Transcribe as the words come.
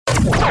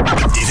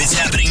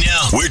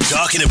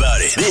talking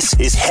about it. This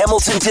is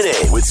Hamilton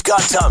Today with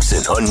Scott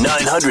Thompson on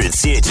 900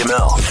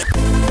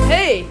 CHML.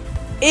 Hey,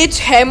 it's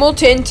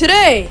Hamilton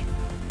Today.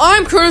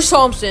 I'm Curtis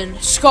Thompson,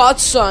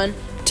 Scott's son.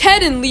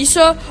 Ted and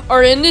Lisa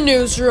are in the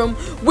newsroom.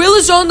 Will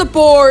is on the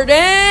board,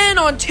 and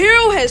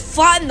Ontario has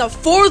flattened the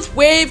fourth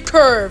wave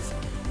curve.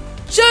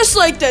 Just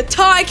like the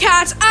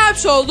Ticats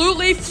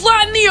absolutely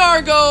flattened the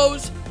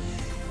Argos.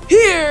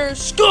 Here's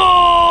Scott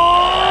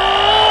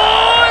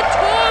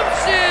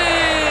Thompson.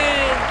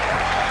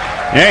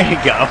 There you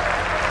go.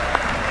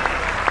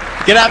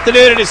 Good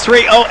afternoon. It is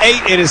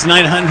 3:08. It is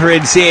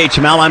 900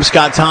 CHML. I'm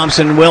Scott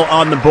Thompson. Will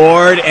on the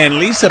board. And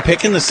Lisa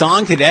picking the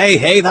song today.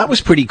 Hey, that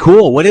was pretty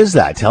cool. What is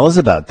that? Tell us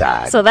about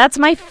that. So that's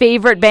my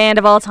favorite band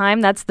of all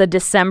time. That's the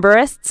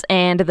Decemberists.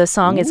 And the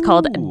song is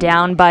called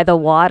Down by the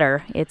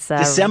Water. It's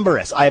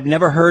Decemberists. I have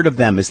never heard of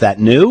them. Is that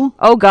new?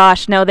 Oh,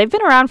 gosh. No, they've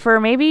been around for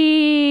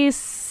maybe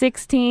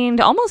 16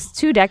 to almost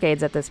 2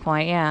 decades at this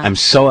point. Yeah. I'm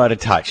so out of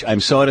touch. I'm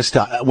so out of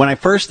stuff. When I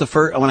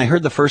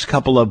heard the first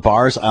couple of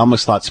bars, I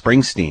almost thought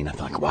Springsteen. I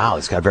thought, wow,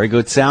 it's got a very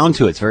good sound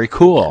to it. It's very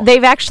cool.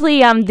 They've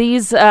actually,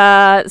 these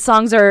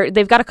songs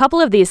they've got a couple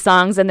of these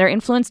songs, and they're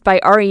influenced by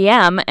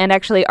REM, and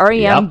actually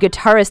REM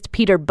guitarist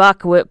Peter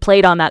Buck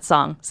played on that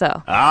song. So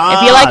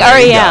if you like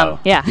REM,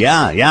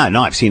 Yeah.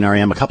 No, I've seen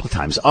REM a couple of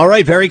times. All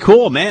right, very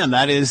cool, man.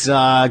 That is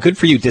good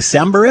for you.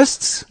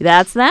 Decemberists?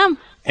 That's them.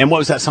 And what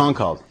was that song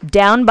called?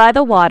 Down by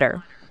the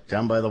Water.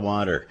 Down by the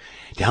water.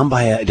 Down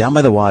by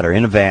the water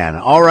in a van.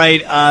 All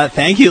right.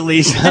 Thank you,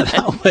 Lisa.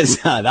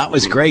 That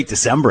was great.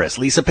 Decemberist.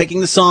 Lisa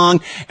picking the song.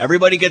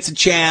 Everybody gets a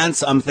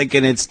chance. I'm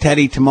thinking it's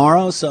Teddy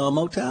tomorrow. So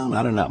Motown.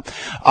 I don't know.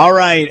 All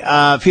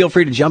right. Feel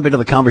free to jump into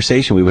the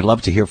conversation. We would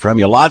love to hear from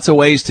you. Lots of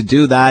ways to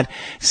do that.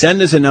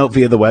 Send us a note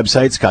via the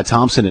website, Scott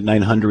Thompson at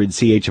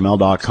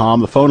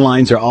 900CHML.com. The phone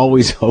lines are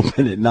always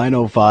open at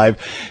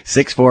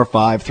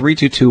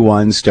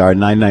 905-645-3221 star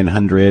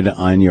 9900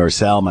 on your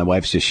cell. My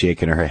wife's just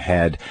shaking her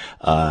head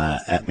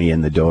at me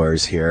in the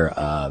doors here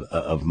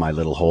of my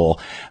little hole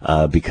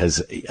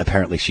because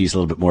apparently she's a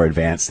little bit more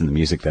advanced in the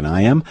music than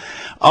I am.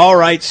 All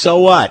right, so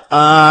what?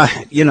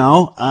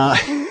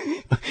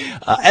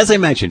 As I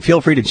mentioned,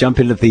 feel free to jump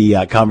into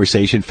the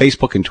conversation,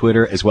 Facebook and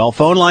Twitter as well.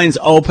 Phone lines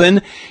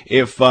open.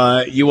 If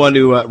you want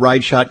to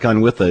ride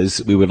shotgun with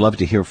us, we would love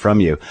to hear from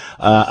you.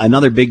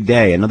 Another big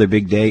day in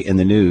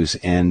the news,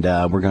 and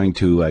we're going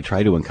to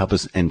try to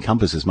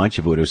encompass as much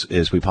of it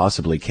as we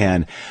possibly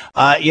can.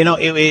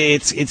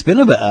 It's been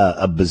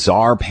a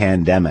bizarre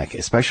pandemic,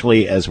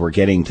 especially as we're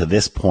getting to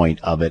this point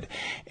of it,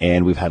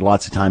 and we've had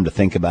lots of time to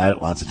think about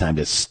it, lots of time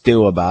to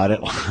stew about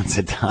it, lots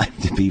of time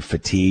to be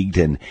fatigued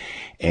and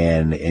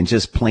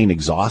just plain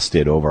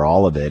exhausted over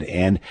all of it.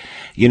 And,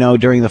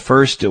 during the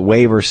first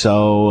wave or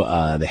so,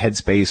 the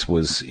headspace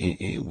was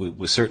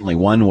certainly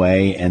one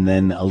way, and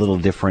then a little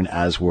different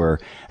as we're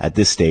at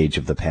this stage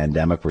of the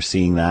pandemic. We're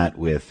seeing that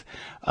with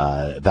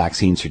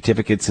vaccine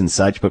certificates and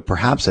such, but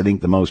perhaps I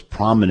think the most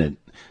prominent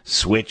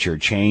switch or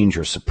change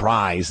or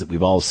surprise that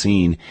we've all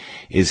seen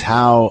is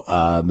how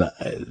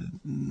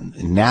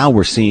now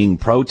we're seeing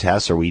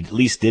protests, or we at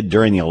least did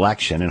during the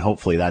election, and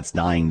hopefully that's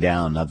dying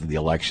down now that the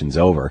election's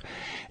over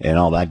and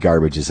all that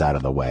garbage is out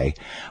of the way.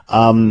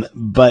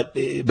 But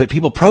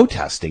people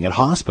protesting at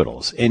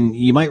hospitals. And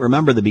you might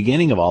remember the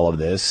beginning of all of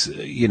this.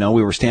 We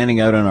were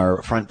standing out on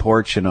our front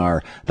porch and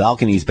our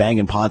balconies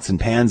banging pots and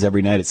pans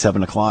every night at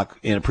 7:00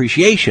 in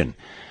appreciation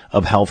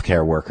of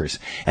healthcare workers.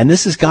 And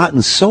this has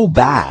gotten so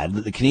bad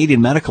that the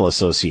Canadian Medical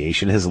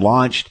Association has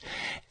launched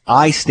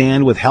I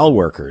Stand with Health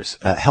Workers.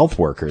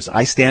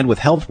 I Stand with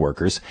Health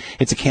Workers.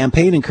 It's a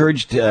campaign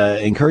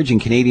encouraging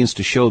Canadians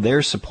to show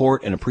their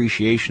support and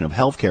appreciation of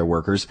healthcare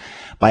workers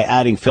by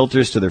adding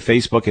filters to their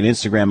Facebook and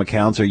Instagram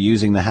accounts or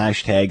using the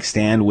hashtag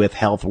Stand with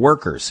Health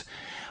Workers.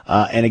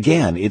 And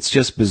again, it's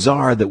just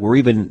bizarre that we're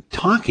even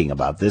talking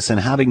about this and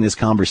having this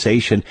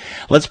conversation.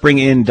 Let's bring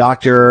in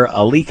Dr.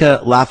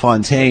 Alika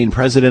Lafontaine,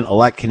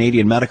 President-elect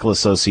Canadian Medical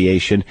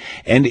Association,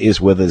 and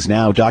is with us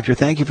now. Doctor,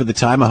 thank you for the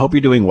time. I hope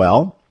you're doing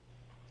well.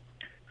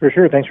 For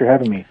sure. Thanks for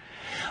having me.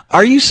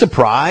 Are you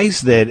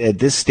surprised that at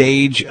this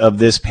stage of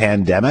this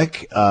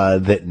pandemic,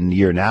 that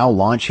you're now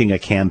launching a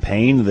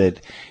campaign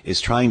that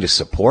is trying to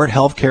support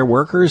healthcare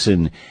workers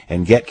and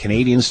get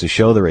Canadians to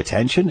show their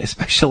attention,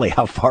 especially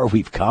how far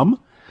we've come?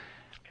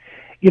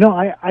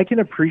 I can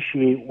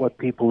appreciate what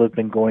people have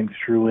been going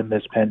through in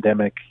this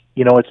pandemic.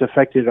 It's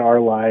affected our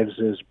lives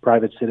as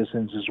private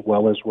citizens as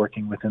well as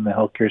working within the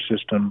healthcare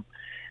system.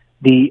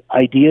 The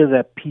idea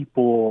that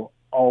people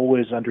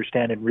always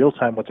understand in real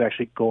time what's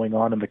actually going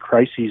on in the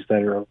crises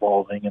that are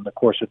evolving in the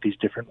course of these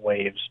different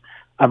waves,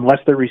 unless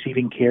they're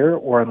receiving care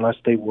or unless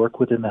they work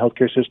within the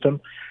healthcare system,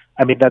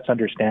 that's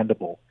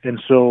understandable. And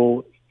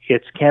so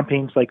it's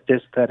campaigns like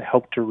this that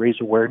help to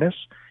raise awareness,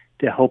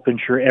 to help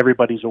ensure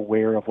everybody's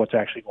aware of what's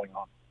actually going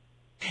on.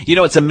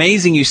 It's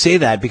amazing you say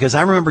that, because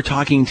I remember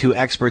talking to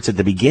experts at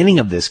the beginning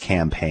of this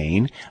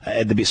campaign,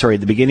 at the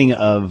beginning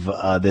of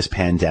this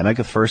pandemic,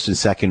 the first and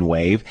second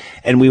wave,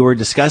 and we were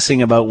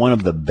discussing about one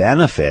of the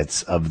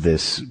benefits of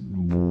this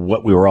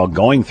what we were all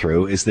going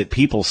through is that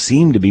people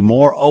seem to be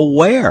more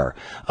aware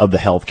of the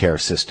healthcare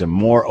system,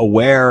 more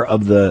aware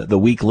of the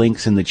weak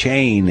links in the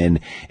chain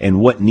and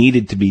what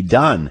needed to be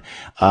done.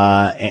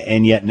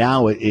 And yet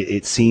now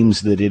it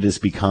seems that it has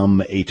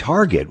become a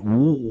target.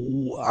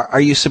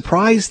 Are you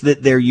surprised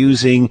that they're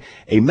using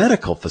a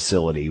medical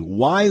facility?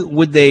 Why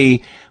would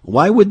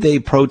they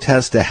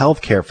protest a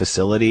healthcare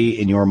facility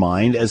in your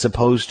mind as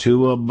opposed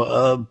to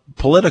a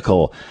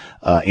political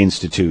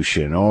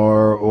institution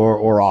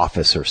or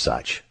office or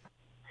such?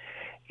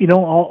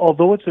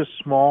 Although it's a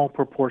small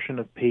proportion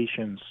of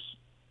patients,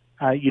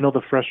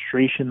 the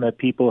frustration that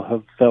people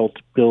have felt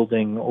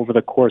building over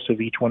the course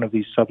of each one of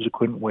these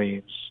subsequent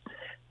waves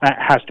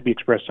has to be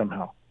expressed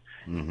somehow.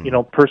 Mm-hmm.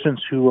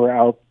 Persons who are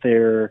out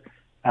there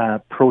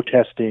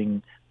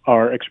protesting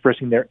are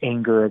expressing their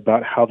anger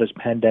about how this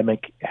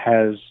pandemic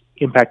has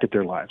impacted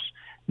their lives.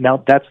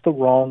 Now, that's the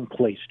wrong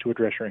place to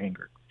address your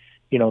anger.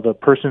 The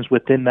persons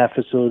within that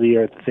facility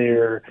are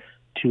there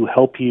to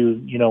help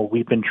you.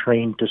 We've been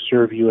trained to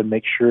serve you and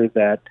make sure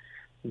that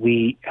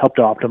we help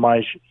to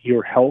optimize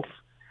your health.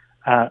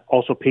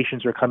 Also,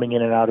 patients are coming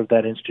in and out of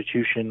that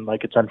institution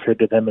like it's unfair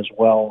to them as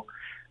well.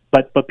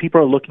 But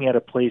people are looking at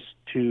a place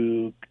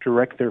to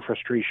direct their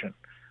frustration,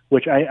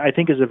 which I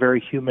think is a very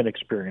human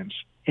experience.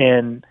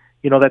 And,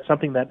 that's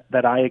something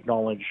that I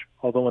acknowledge,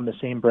 although in the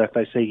same breath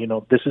I say,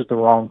 this is the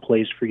wrong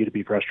place for you to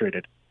be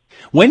frustrated.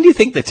 When do you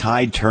think the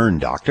tide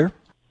turned, Doctor?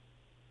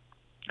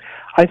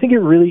 I think it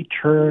really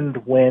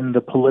turned when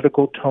the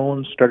political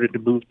tone started to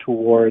move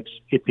towards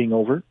it being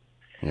over.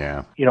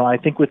 Yeah. I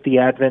think with the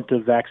advent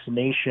of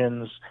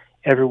vaccinations,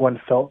 everyone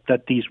felt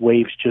that these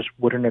waves just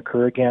wouldn't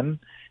occur again.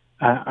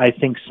 I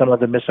think some of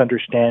the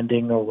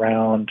misunderstanding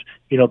around,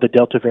 the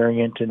Delta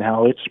variant and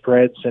how it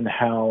spreads and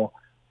how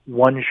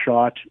one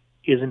shot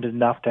isn't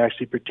enough to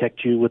actually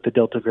protect you with the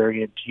Delta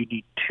variant. You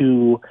need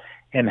two,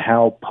 and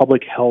how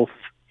public health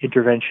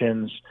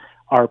interventions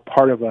are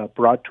part of a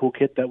broad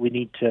toolkit that we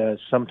need to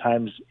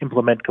sometimes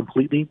implement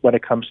completely when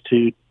it comes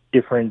to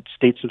different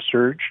states of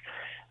surge.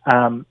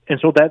 And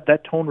so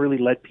that tone really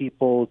led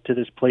people to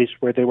this place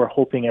where they were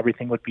hoping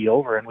everything would be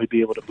over and we'd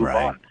be able to move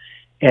on.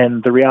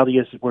 And the reality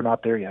is we're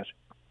not there yet.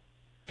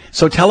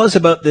 So tell us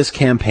about this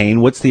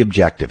campaign. What's the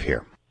objective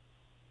here?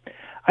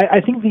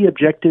 I think the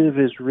objective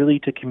is really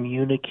to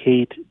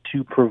communicate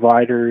to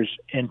providers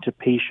and to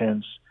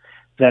patients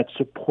that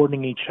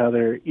supporting each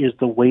other is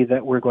the way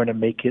that we're going to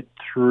make it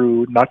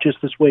through not just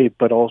this wave,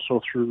 but also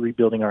through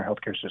rebuilding our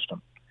healthcare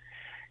system.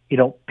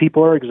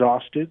 People are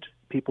exhausted,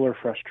 people are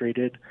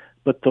frustrated,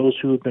 but those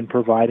who have been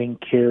providing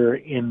care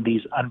in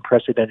these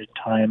unprecedented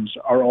times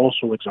are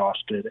also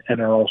exhausted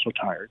and are also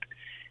tired.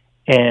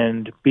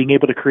 And being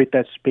able to create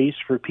that space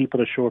for people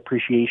to show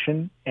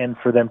appreciation and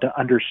for them to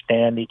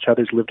understand each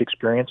other's lived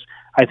experience,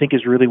 I think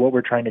is really what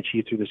we're trying to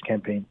achieve through this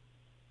campaign.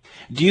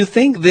 Do you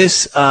think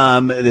this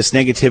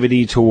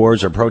negativity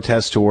towards or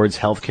protest towards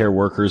healthcare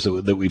workers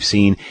that we've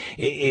seen,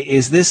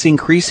 is this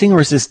increasing or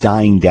is this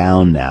dying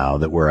down now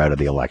that we're out of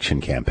the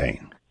election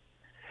campaign?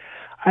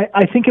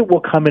 I think it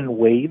will come in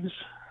waves.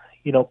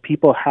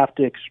 People have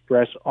to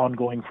express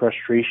ongoing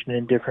frustration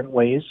in different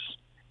ways.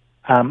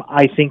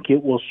 I think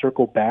it will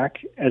circle back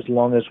as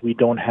long as we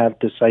don't have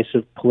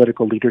decisive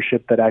political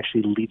leadership that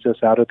actually leads us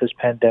out of this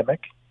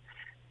pandemic.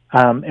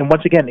 And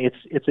once again,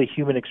 it's a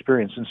human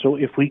experience. And so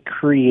if we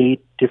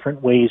create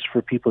different ways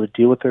for people to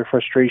deal with their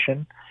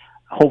frustration,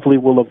 hopefully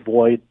we'll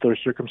avoid those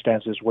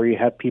circumstances where you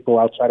have people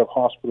outside of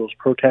hospitals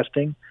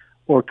protesting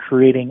or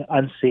creating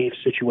unsafe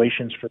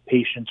situations for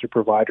patients or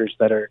providers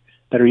that are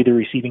either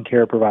receiving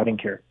care or providing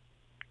care.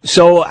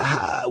 So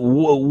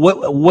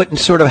what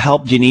sort of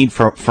help do you need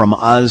from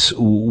us?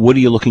 What are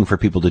you looking for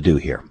people to do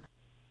here?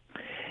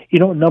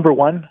 Number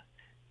one,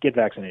 get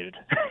vaccinated.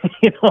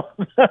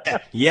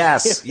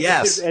 Yes. If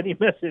there's any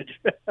message,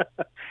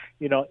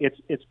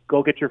 it's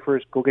go get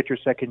your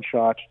second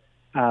shot.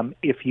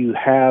 If you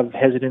have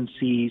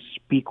hesitancy,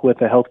 speak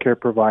with a healthcare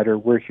provider.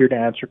 We're here to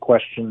answer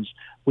questions.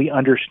 We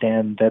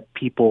understand that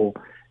people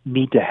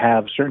need to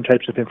have certain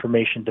types of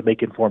information to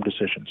make informed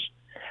decisions.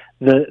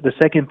 The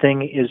second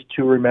thing is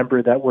to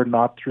remember that we're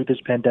not through this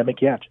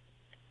pandemic yet.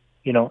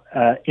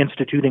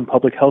 Instituting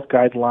public health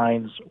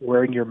guidelines,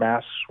 wearing your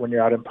masks when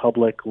you're out in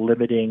public,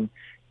 limiting,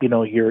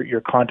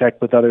 your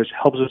contact with others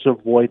helps us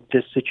avoid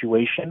this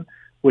situation,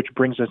 which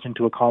brings us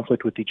into a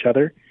conflict with each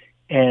other.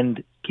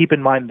 And keep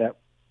in mind that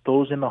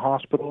those in the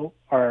hospital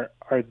are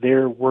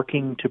there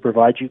working to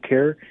provide you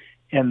care,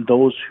 and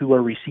those who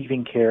are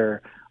receiving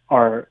care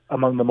are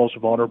among the most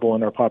vulnerable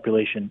in our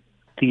population.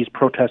 These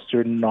protests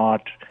are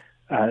not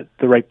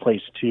the right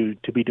place to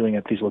be doing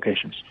at these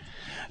locations.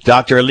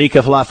 Dr.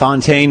 Alika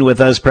Lafontaine with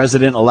us,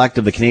 President-elect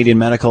of the Canadian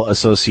Medical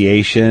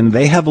Association.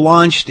 They have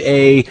launched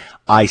a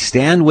I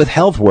Stand With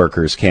Health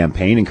Workers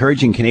campaign,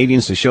 encouraging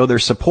Canadians to show their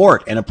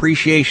support and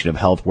appreciation of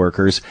health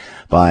workers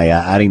by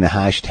adding the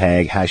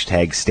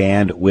hashtag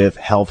Stand With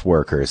Health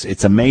Workers.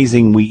 It's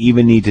amazing we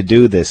even need to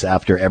do this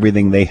after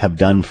everything they have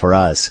done for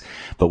us,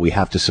 but we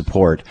have to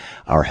support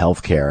our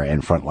healthcare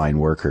and frontline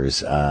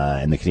workers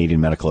and the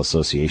Canadian Medical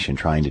Association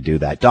trying to do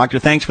that. Doctor,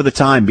 Thanks for the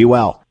time. Be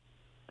well.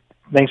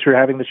 Thanks for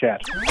having the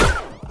chat.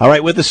 All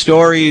right, with the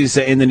stories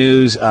in the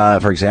news,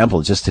 for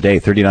example, just today,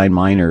 39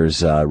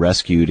 miners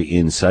rescued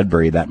in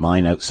Sudbury, that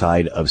mine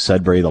outside of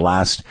Sudbury, the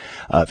last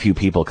few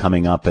people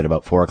coming up at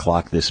about 4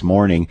 o'clock this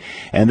morning.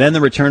 And then the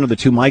return of the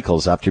two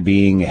Michaels after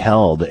being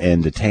held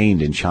and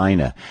detained in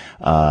China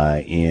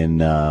in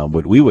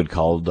what we would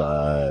call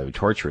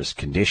torturous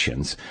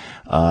conditions.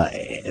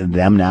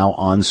 Them now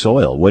on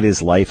soil. What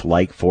is life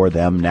like for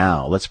them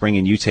now? Let's bring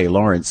in Yute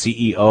Lawrence,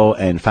 CEO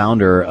and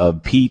founder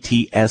of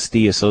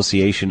PTSD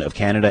Association of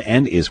Canada,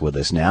 and is with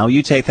us now.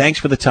 Yute, thanks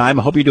for the time.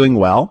 I hope you're doing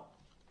well.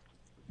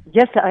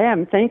 Yes, I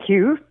am. Thank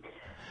you.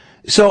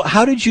 So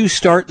how did you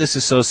start this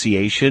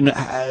association?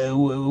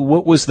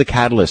 What was the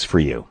catalyst for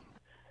you?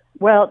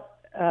 Well,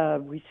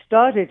 we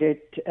started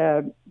it,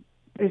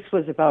 this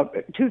was about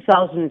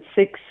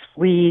 2006.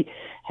 We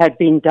had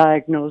been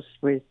diagnosed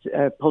with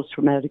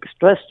post-traumatic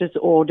stress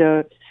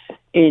disorder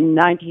in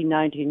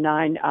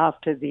 1999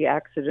 after the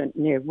accident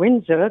near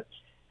Windsor.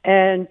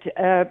 And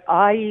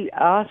I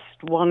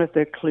asked one of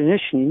the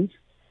clinicians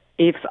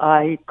if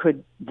I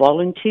could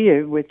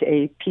volunteer with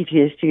a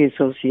PTSD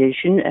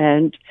association,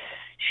 and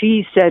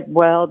she said,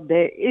 well,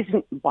 there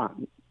isn't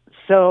one.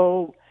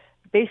 So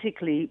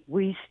basically,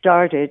 we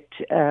started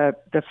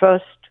the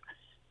first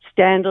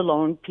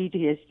standalone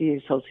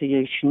PTSD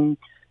association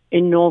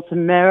in North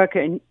America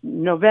in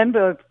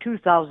November of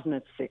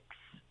 2006.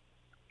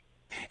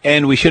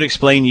 And we should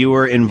explain, you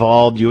and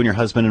your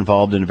husband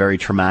involved in a very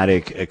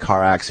traumatic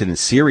car accident,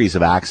 series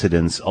of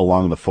accidents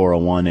along the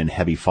 401 in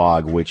heavy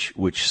fog, which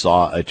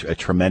saw a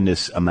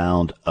tremendous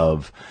amount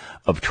of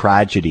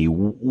tragedy.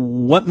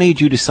 What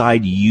made you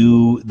decide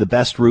the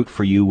best route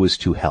for you was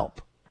to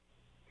help?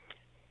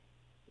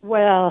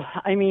 Well,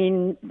 I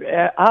mean,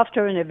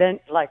 after an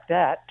event like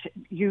that,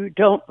 you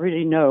don't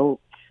really know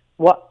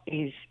what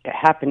is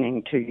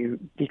happening to you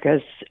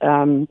because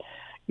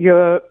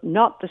you're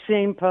not the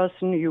same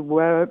person you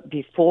were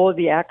before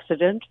the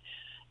accident.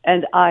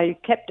 And I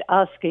kept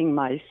asking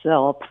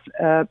myself,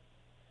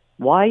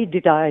 why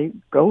did I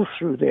go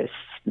through this?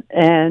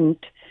 And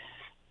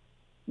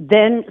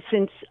then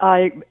since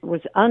I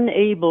was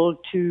unable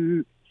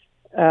to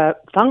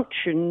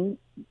function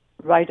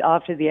right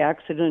after the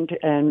accident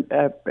and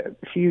a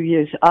few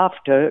years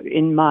after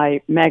in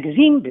my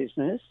magazine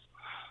business,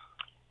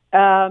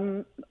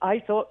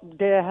 I thought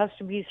there has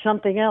to be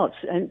something else.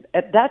 And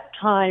at that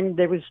time,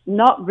 there was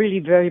not really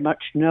very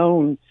much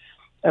known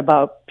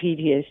about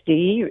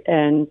PTSD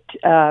and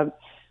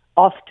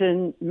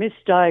often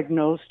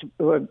misdiagnosed,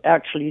 or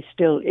actually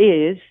still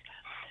is.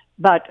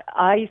 But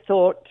I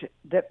thought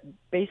that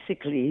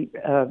basically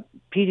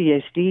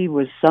PTSD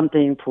was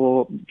something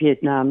for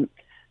Vietnam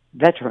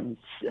veterans.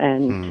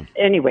 And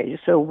anyway,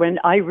 so when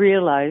I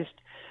realized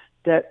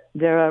that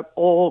there are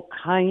all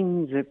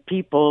kinds of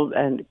people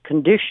and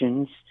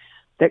conditions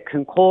that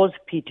can cause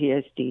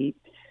PTSD,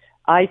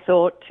 I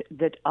thought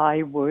that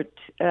I would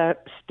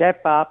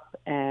step up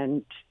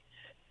and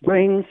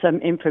bring some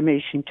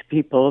information to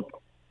people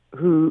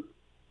who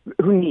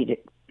need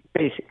it,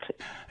 basically.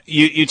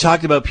 You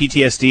talked about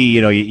PTSD,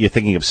 you're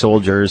thinking of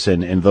soldiers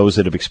and those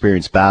that have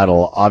experienced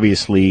battle.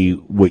 Obviously,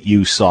 what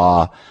you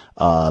saw,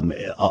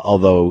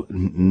 although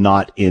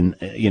not in,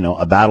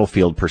 a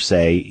battlefield per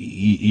se,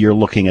 you're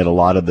looking at a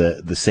lot of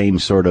the same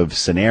sort of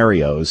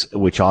scenarios,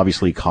 which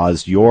obviously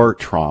caused your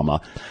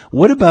trauma.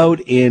 What about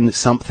in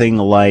something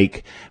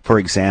like, for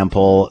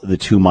example, the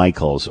two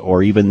Michaels,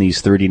 or even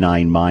these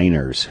 39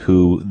 miners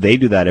who they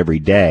do that every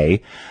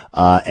day,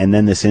 and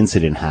then this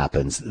incident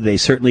happens? They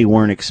certainly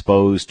weren't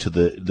exposed to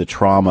the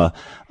trauma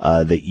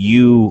that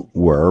you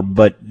were,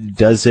 but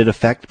does it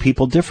affect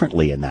people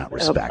differently in that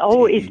respect?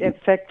 It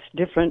affects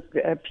different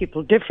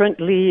people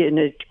differently, and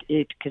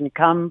it can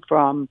come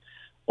from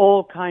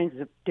all kinds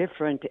of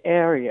different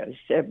areas.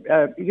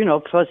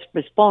 First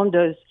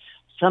responders,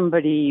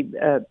 somebody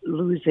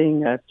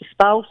losing a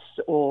spouse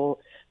or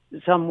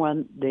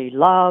someone they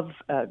love,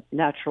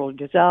 natural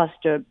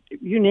disaster,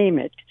 you name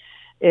it.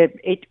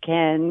 It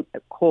can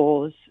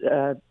cause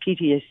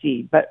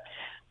PTSD. But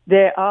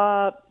there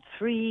are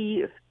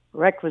three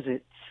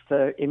requisites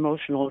for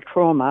emotional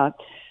trauma,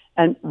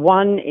 and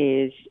one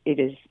is it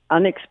is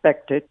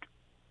unexpected,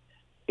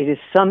 it is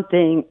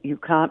something you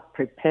can't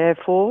prepare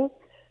for,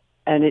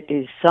 and it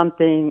is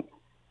something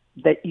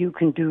that you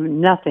can do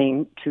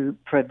nothing to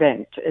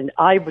prevent. And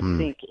I would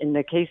think in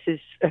the cases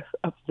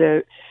of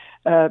the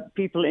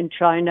people in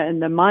China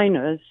and the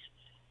miners,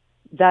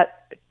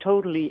 that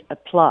totally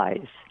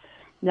applies.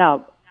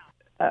 Now,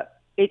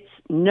 it's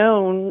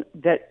known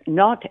that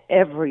not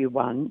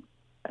everyone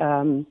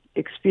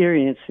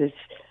experiences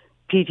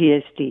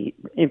PTSD.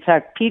 In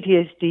fact,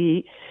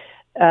 PTSD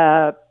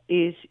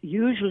is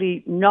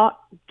usually not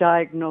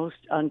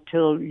diagnosed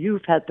until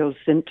you've had those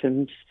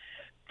symptoms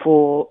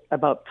for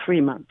about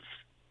 3 months.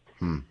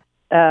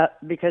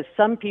 Because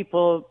some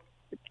people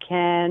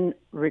can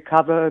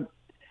recover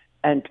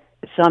and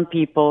some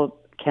people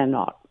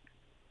cannot.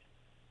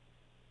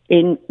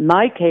 In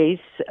my case,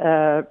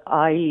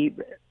 I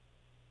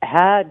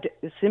had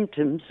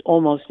symptoms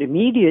almost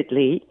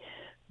immediately,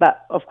 But,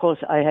 of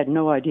course, I had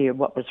no idea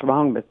what was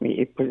wrong with me.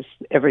 It was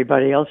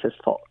everybody else's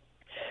fault.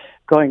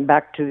 Going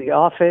back to the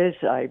office,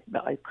 I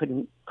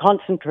couldn't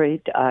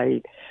concentrate.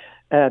 I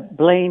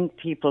blamed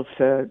people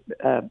for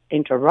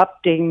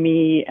interrupting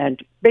me, and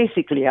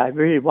basically I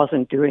really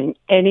wasn't doing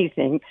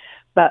anything.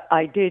 But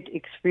I did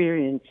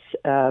experience,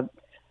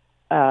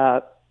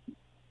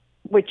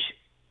 which,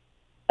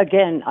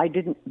 again, I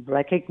didn't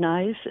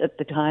recognize at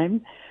the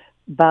time,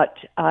 but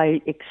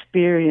I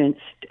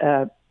experienced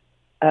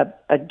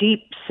a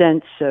deep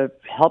sense of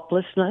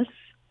helplessness.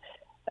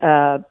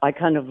 I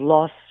kind of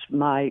lost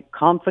my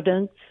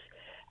confidence,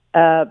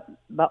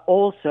 but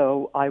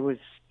also I was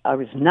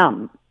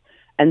numb.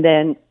 And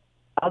then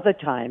other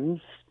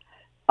times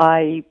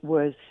I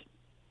was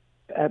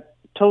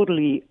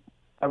totally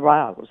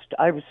aroused.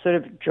 I was sort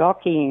of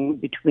jockeying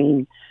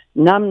between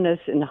numbness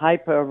and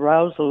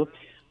hyperarousal,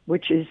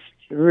 which is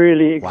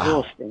really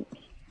exhausting.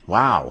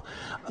 Wow.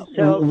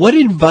 So, What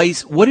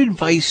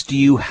advice do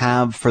you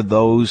have for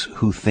those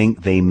who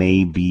think they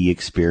may be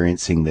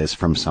experiencing this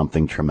from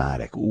something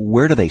traumatic?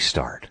 Where do they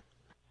start?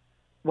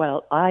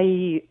 well,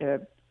 I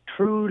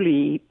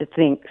truly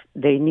think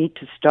they need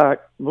to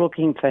start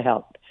looking for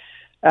help,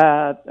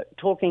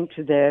 talking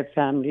to their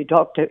family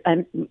doctor.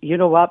 And you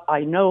know what?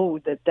 I know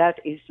that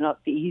is not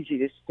the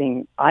easiest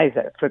thing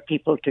either for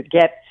people to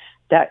get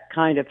that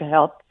kind of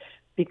help,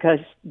 because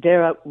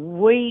there are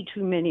way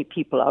too many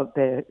people out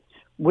there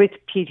with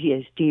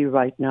PTSD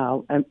right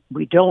now, and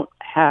we don't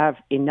have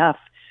enough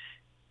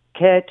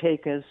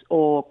caretakers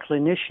or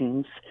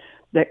clinicians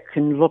that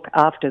can look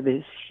after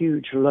this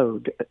huge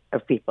load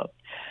of people.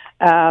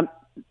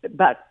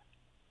 But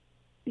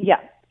yeah,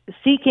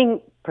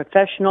 seeking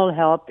professional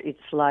help, it's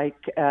like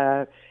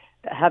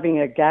having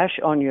a gash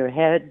on your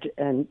head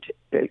and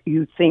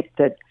you think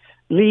that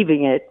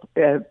leaving it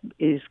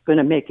is going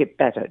to make it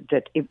better,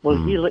 that it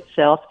will heal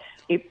itself.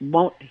 It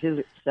won't heal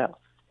itself.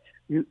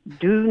 You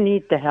do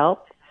need the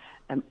help.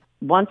 And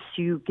once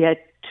you get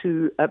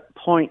to a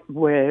point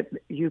where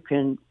you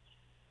can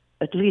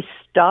at least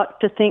start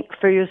to think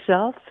for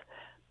yourself,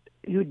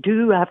 you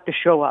do have to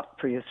show up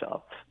for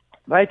yourself,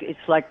 right? It's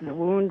like the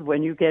wound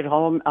when you get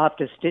home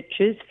after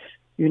stitches.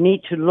 You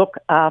need to look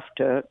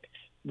after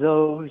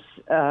those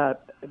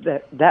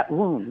that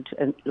wound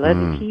and let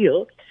it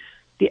heal.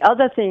 The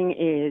other thing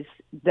is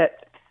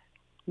that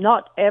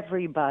not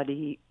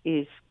everybody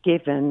is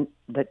given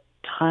the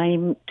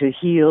time to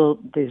heal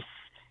this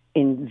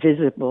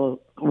invisible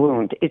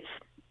wound. It's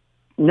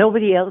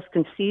nobody else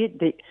can see it.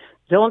 They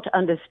don't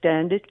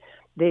understand it.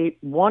 They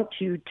want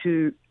you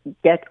to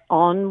get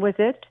on with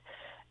it,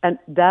 and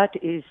that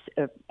is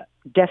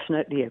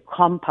definitely a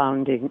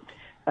compounding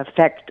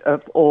effect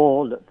of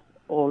all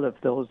of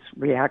those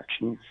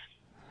reactions.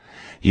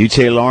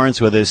 Ute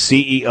Lawrence with us,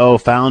 CEO,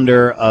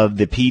 founder of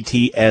the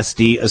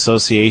PTSD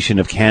Association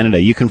of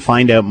Canada. You can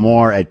find out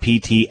more at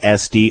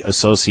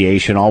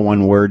PTSDassociation, all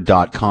one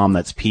word.com.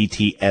 That's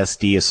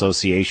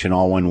PTSDassociation,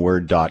 all one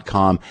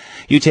word.com.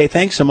 Ute,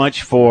 thanks so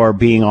much for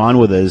being on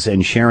with us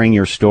and sharing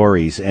your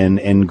stories,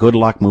 and good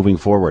luck moving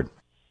forward.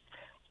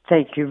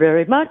 Thank you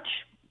very much.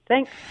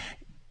 Thanks.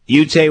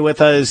 Ute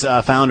with us,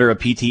 founder of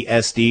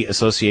PTSD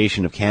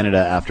Association of Canada,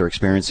 after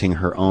experiencing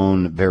her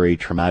own very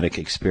traumatic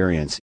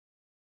experience.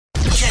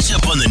 Catch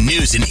up on the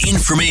news and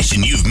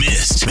information you've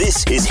missed.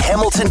 This is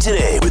Hamilton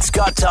Today with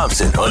Scott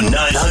Thompson on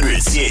 900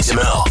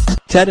 CHML.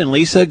 Ted and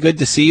Lisa, good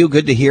to see you.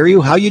 Good to hear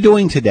you. How are you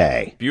doing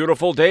today?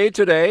 Beautiful day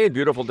today,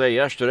 beautiful day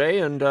yesterday,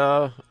 and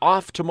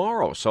off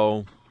tomorrow.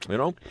 So,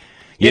 you're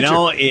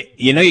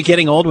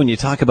getting old when you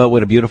talk about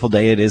what a beautiful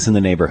day it is in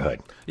the neighborhood.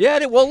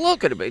 Yeah, well,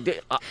 look at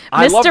it.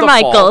 I love Mr. the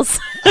Michaels.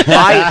 Fall.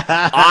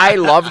 I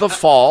love the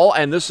fall,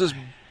 and this is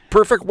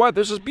perfect weather.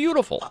 This is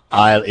beautiful.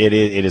 It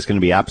is going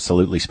to be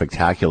absolutely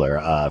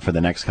spectacular for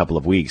the next couple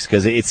of weeks,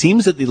 because it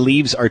seems that the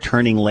leaves are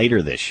turning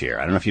later this year.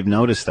 I don't know if you've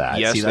noticed that.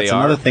 Yes, See, they that's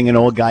are. another thing an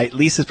old guy,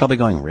 Lisa's probably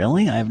going,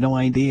 really? I have no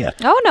idea.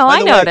 Oh, no,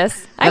 I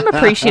notice. I'm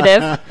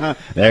appreciative.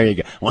 There you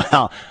go.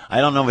 Well,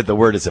 I don't know if the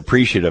word is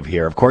appreciative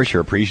here. Of course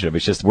you're appreciative.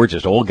 It's just, we're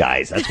just old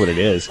guys. That's what it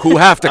is. Who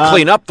have to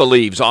clean up the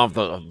leaves off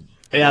the...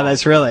 Yeah,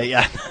 that's right.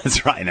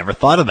 I never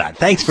thought of that.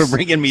 Thanks for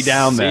bringing me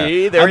down there.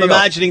 See, there I'm you go.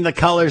 imagining the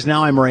colors.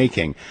 Now I'm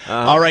raking.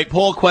 All right,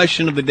 poll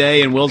question of the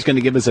day, and Will's going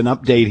to give us an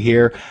update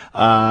here.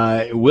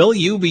 Will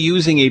you be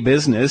using a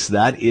business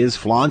that is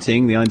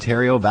flaunting the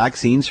Ontario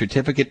Vaccine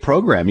Certificate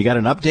Program? You got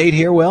an update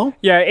here, Will?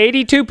 Yeah,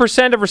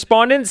 82% of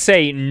respondents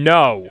say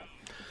no.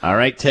 All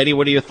right, Teddy,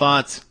 what are your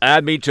thoughts?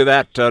 Add me to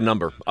that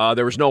number.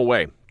 There is no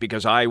way,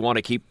 because I want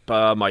to keep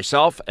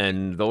myself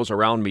and those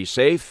around me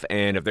safe,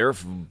 and if they're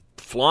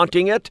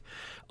flaunting it.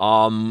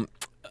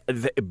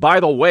 By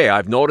the way,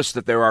 I've noticed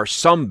that there are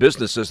some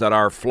businesses that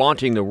are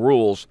flaunting the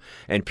rules,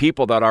 and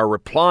people that are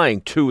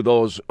replying to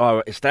those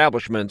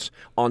establishments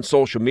on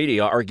social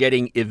media are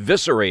getting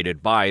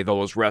eviscerated by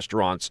those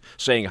restaurants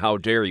saying, how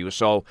dare you?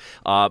 So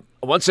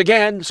once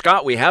again,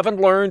 Scott, we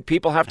haven't learned.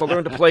 People have to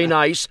learn to play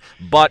nice,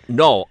 but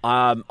no,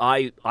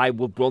 I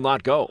will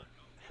not go.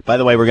 By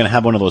the way, we're going to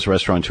have one of those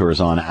restaurateurs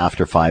on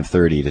after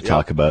 5:30 to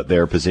talk about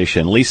their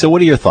position. Lisa,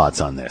 what are your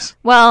thoughts on this?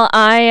 Well,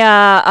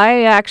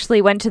 I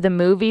actually went to the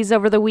movies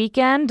over the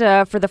weekend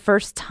for the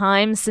first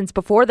time since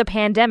before the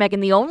pandemic,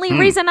 and the only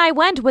reason I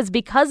went was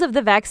because of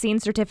the vaccine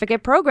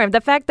certificate program.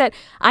 The fact that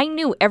I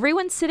knew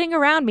everyone sitting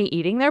around me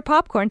eating their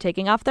popcorn,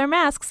 taking off their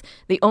masks.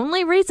 The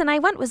only reason I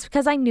went was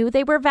because I knew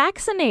they were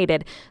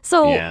vaccinated.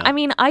 So, I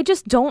mean, I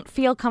just don't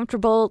feel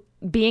comfortable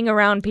being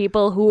around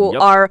people who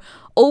are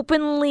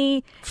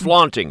openly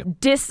flaunting,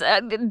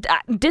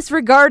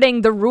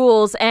 disregarding the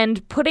rules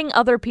and putting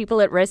other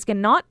people at risk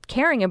and not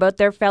caring about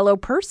their fellow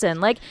person.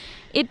 Like,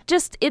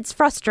 it's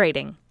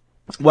frustrating.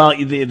 Well,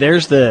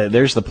 there's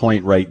the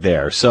point right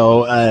there.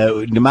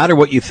 So no matter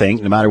what you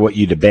think, no matter what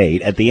you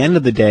debate, at the end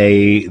of the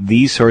day,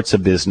 these sorts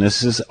of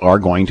businesses are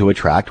going to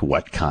attract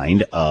what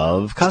kind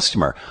of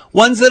customer?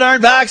 Ones that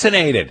aren't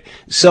vaccinated.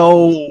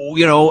 So,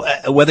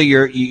 whether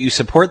you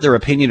support their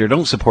opinion or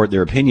don't support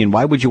their opinion,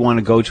 why would you want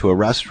to go to a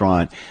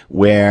restaurant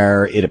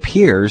where it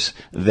appears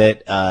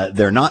that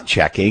they're not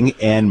checking?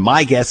 And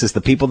my guess is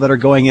the people that are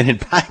going in and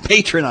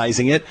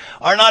patronizing it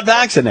are not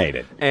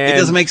vaccinated. It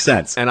doesn't make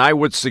sense. And I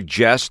would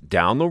suggest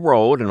down the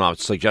road, and I'm not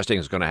suggesting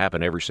it's going to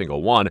happen every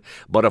single one,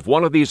 but if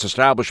one of these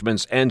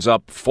establishments ends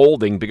up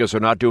folding because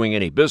they're not doing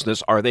any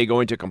business, are they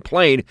going to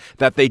complain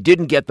that they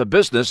didn't get the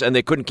business and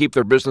they couldn't keep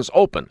their business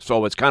open?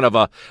 So it's kind of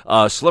a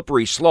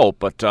slippery slope,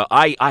 but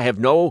I have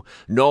no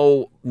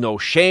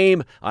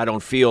shame. I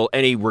don't feel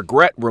any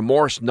regret,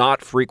 remorse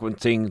not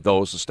frequenting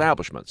those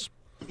establishments.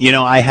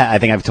 I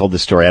think I've told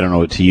this story, I don't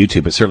know to you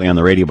two, but certainly on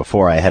the radio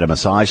before. I had a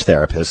massage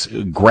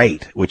therapist,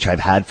 great, which I've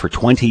had for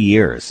 20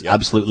 years. Yep.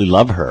 Absolutely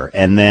love her.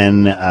 And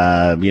then,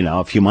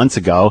 a few months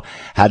ago,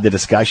 had the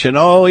discussion,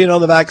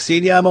 the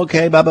vaccine, I'm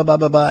okay, blah, blah, blah,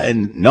 blah, blah.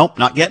 And nope,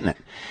 not getting it.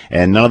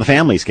 And none of the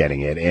family's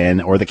getting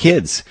it, or the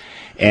kids.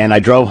 And I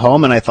drove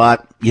home and I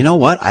thought, you know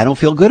what? I don't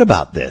feel good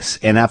about this.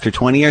 And after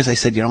 20 years, I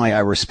said, I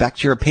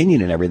respect your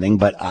opinion and everything,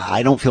 but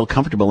I don't feel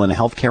comfortable in a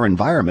healthcare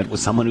environment with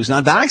someone who's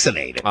not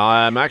vaccinated.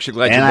 I'm actually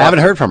glad I haven't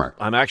heard from her.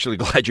 I'm actually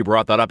glad you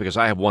brought that up because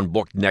I have one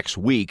booked next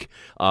week,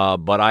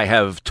 but I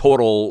have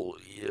total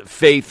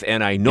faith,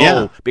 and I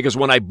know because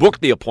when I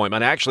booked the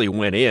appointment, I actually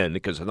went in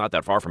because it's not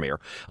that far from here.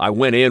 I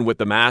went in with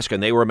the mask,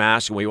 and they were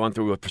masked, and we went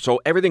through it, so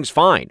everything's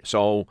fine.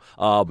 So,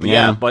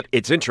 but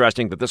it's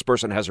interesting that this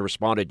person hasn't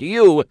responded to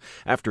you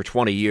after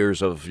 20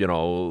 years of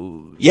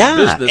business.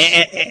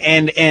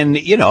 And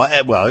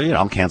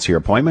I'll cancel your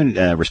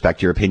appointment,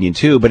 respect your opinion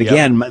too. But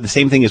again, the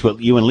same thing is what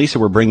you and Lisa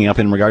were bringing up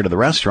in regard to the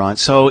restaurant.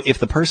 So if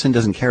the person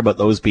doesn't care about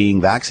those being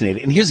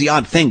vaccinated, and here's the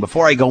odd thing: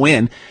 before I go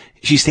in,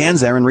 she stands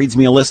there and reads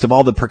me a list of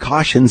all the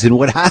precautions and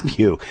what have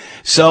you.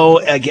 So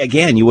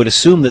again, you would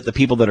assume that the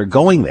people that are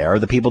going there are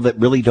the people that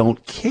really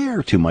don't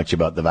care too much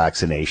about the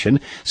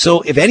vaccination.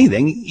 So if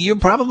anything, you're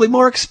probably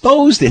more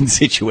exposed in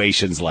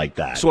situations like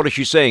that. So what is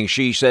she saying?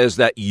 She says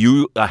that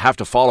you have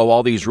to follow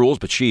all these rules,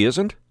 but she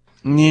isn't?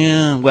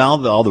 Yeah,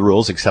 well, all the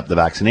rules except the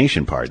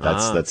vaccination part.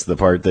 That's the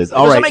part that's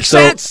all right. Doesn't make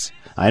sense.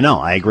 I know.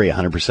 I agree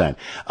 100%.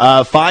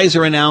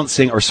 Pfizer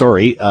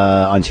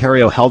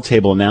Ontario Health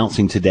Table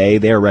announcing today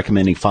they are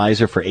recommending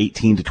Pfizer for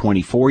 18 to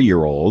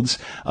 24-year-olds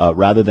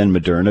rather than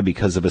Moderna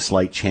because of a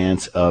slight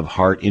chance of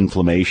heart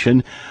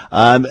inflammation.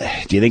 Do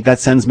you think that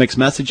sends mixed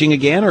messaging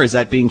again, or is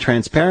that being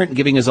transparent and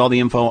giving us all the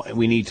info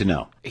we need to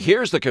know?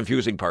 Here's the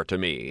confusing part to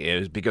me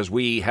is because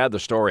we had the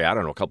story,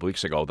 a couple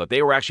weeks ago, that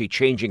they were actually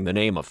changing the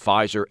name of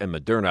Pfizer and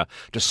Moderna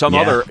to some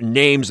other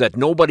names that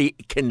nobody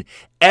can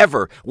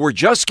ever. We're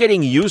just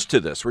getting used to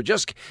this. We're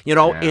just,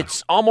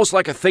 it's almost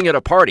like a thing at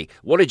a party.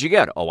 What did you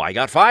get? Oh, I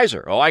got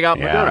Pfizer. Oh, I got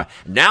Moderna.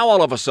 Now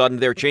all of a sudden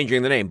they're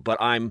changing the name,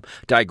 but I'm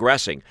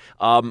digressing.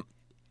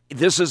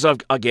 This is,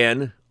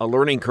 again, a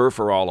learning curve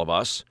for all of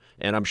us.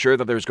 And I'm sure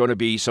that there's going to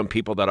be some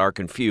people that are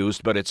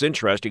confused, but it's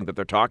interesting that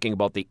they're talking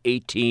about the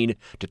 18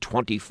 to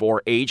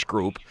 24 age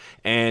group.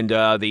 And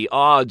the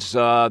odds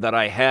that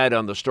I had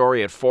on the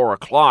story at 4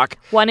 o'clock.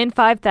 1 in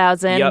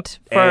 5,000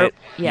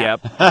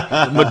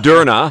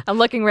 Moderna. I'm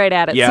looking right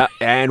at it. Yeah,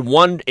 and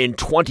 1 in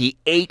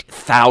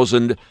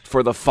 28,000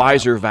 for the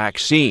Pfizer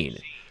vaccine.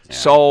 Yeah.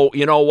 So,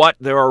 you know what?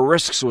 There are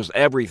risks with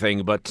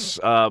everything, but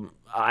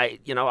I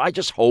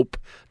just hope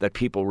that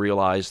people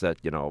realize that,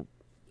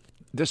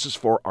 this is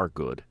for our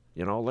good.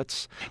 Do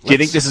you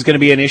think this is going to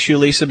be an issue,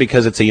 Lisa,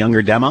 because it's a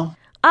younger demo?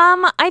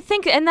 I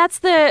think, and that's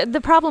the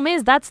problem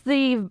is that's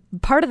the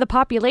part of the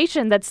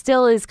population that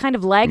still is kind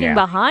of lagging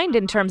behind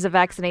in terms of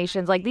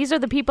vaccinations. Like, these are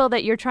the people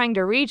that you're trying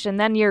to reach, and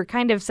then you're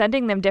kind of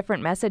sending them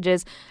different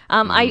messages.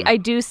 I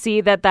do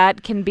see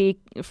that can be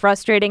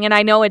frustrating, and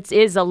I know it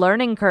is a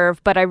learning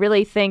curve, but I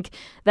really think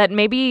that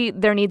maybe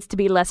there needs to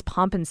be less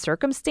pomp and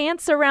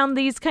circumstance around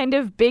these kind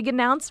of big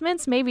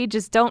announcements. Maybe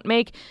just don't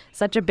make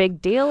such a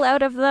big deal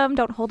out of them.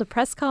 Don't hold a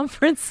press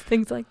conference,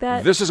 things like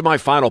that. This is my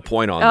final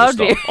point on this,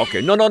 though.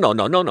 Okay,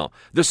 no.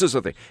 This is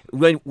the thing.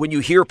 When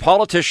you hear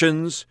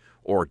politicians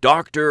or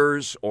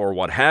doctors or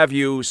what have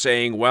you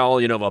saying, well,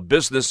 a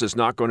business is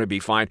not going to be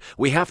fine.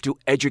 We have to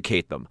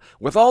educate them.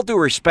 With all due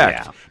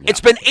respect,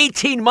 it's been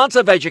 18 months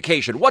of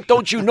education. What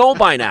don't you know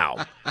by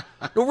now?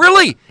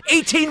 Really?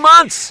 18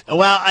 months?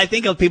 Well, I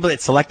think of people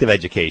it's selective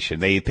education.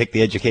 They pick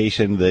the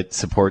education that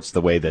supports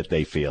the way that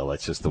they feel.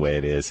 That's just the way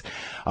it is.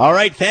 All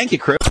right. Thank you,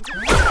 Chris.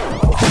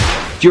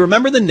 Do you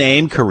remember the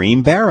name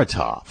Karim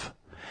Baratov?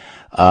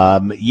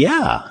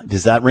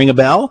 Does that ring a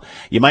bell?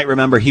 You might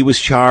remember he was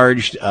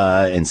charged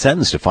and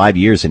sentenced to 5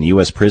 years in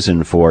U.S.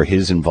 prison for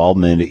his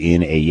involvement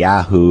in a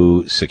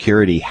Yahoo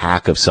security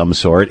hack of some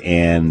sort,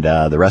 and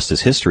the rest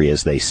is history,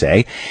 as they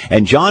say.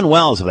 And John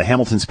Wells of the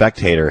Hamilton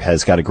Spectator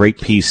has got a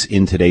great piece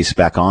in today's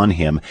spec on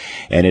him,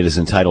 and it is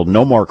entitled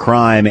 "No More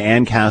Crime.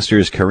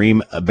 Ancasters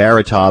Karim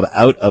Baratov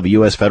Out of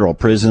U.S. Federal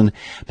Prison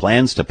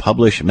Plans to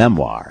Publish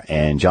Memoir."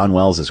 And John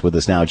Wells is with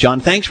us now. John,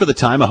 thanks for the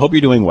time. I hope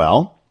you're doing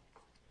well.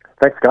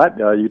 Thanks, Scott.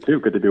 You too.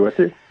 Good to be with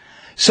you.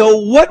 So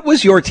what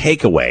was your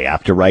takeaway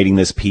after writing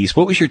this piece?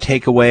 What was your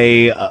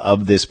takeaway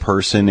of this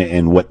person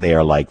and what they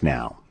are like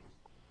now?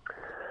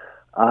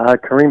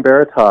 Karim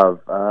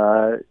Baratov,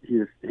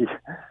 he's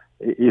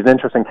an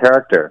interesting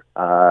character,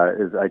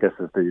 is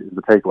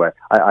the takeaway.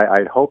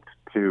 I'd hoped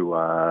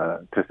to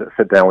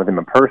sit down with him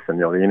in person.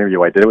 The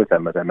interview I did with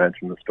him, as I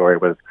mentioned, the story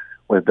was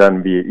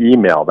done via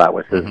email. That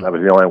was that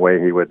was the only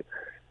way he would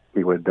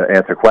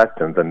answer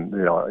questions. And,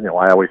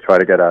 I always try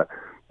to get a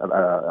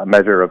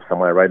measure of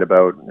someone I write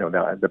about.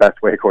 The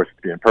best way, of course, is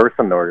to be in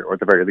person or at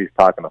the very least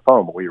talk on the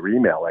phone, but we were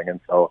emailing. And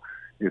so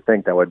you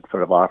think that would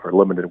sort of offer a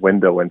limited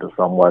window into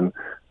someone.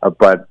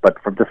 But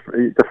from just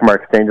from our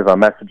exchanges on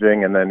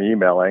messaging and then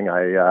emailing,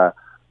 I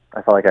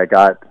felt like I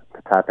got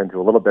to tap into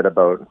a little bit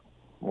about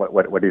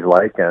what he's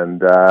like.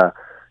 And, a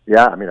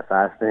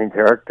fascinating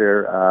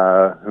character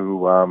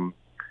who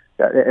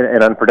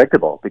and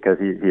unpredictable, because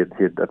he had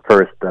at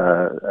first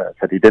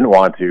said he didn't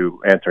want to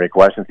answer any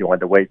questions. He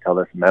wanted to wait till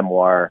this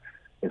memoir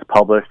is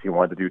published. He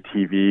wanted to do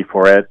TV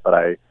for it, but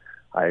I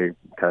kind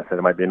of said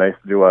it might be nice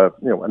to do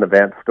an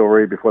advanced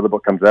story before the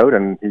book comes out,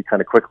 and he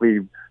kind of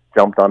quickly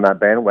jumped on that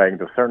bandwagon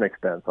to a certain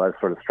extent. So I was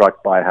sort of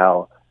struck by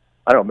how,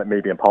 I don't know,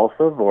 maybe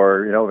impulsive,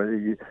 or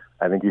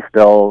I think he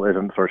still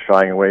isn't sort of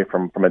shying away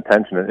from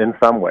attention in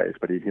some ways,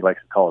 but he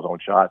likes to call his own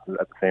shots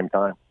at the same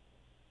time.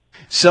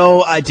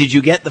 So did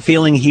you get the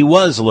feeling he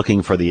was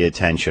looking for the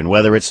attention,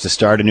 whether it's to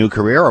start a new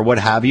career or what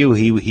have you?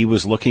 He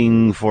was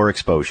looking for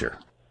exposure.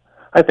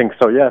 I think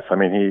so. Yes. I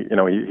mean, he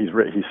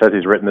says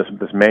he's written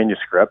this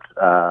manuscript,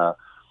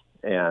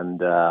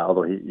 and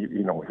although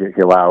he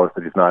allows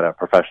that he's not a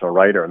professional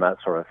writer and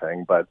that sort of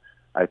thing, but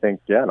I think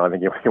he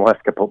wants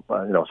to get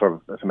sort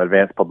of some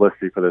advanced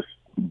publicity for this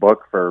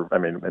book.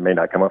 It may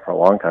not come out for a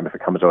long time if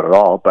it comes out at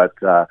all, but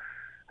I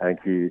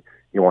think he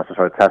wants to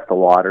sort of test the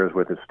waters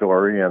with his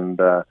story,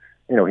 and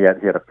he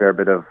had a fair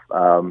bit of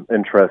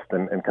interest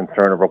and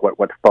concern over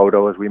what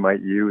photos we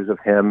might use of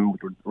him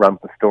to run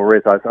the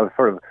stories. I was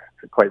sort of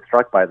quite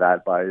struck by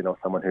that, by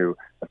someone who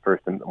at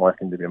first didn't want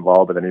him to be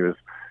involved, but then he was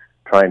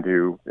trying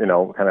to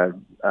kind of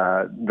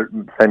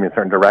send me in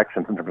certain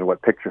directions in terms of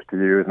what pictures to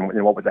use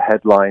and what would the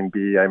headline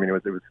be. I mean, I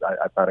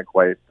found it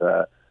quite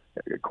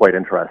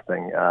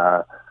interesting.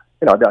 There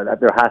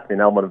has to be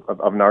an element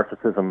of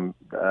narcissism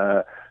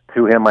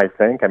to him, I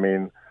think. I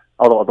mean,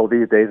 although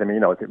these days, maybe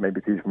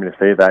it's easy for me to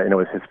say that,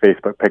 his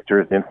Facebook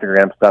pictures, the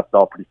Instagram stuff, it's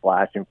all pretty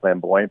flashy and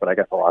flamboyant, but I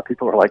guess a lot of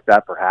people are like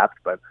that, perhaps.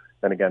 But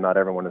then again, not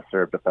everyone has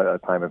served a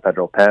time in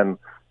federal pen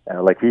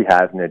like he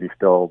has, and yet he's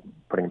still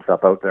putting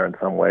himself out there in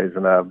some ways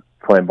in a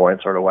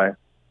flamboyant sort of way.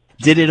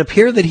 Did it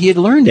appear that he had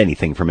learned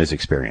anything from his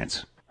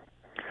experience?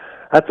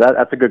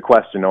 That's a good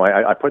question.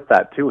 I put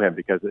that to him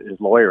because his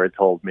lawyer had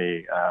told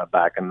me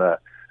back in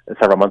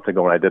several months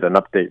ago when I did an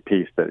update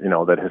piece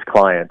that his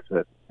client,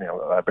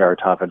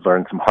 Baratov, had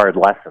learned some hard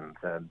lessons,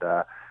 and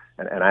I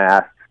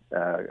asked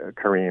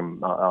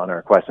Karim on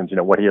our questions,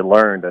 what he had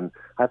learned, and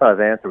I thought his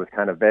answer was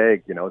kind of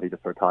vague. He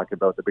just sort of talked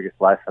about the biggest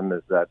lesson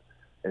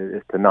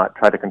is to not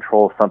try to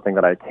control something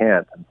that I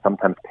can't, and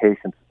sometimes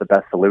patience is the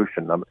best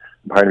solution. Part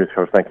of me was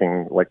sort of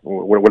thinking, like,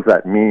 what does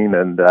that mean?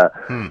 And a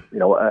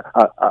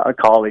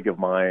colleague of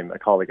mine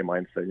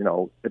said,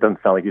 it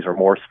doesn't sound like he's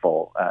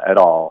remorseful at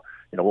all.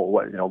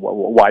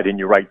 Why didn't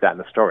you write that in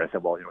the story? I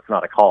said, well, it's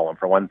not a column,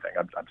 for one thing.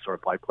 I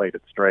played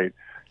it straight.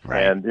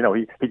 Right. And,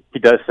 he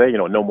does say,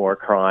 no more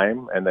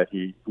crime, and that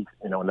he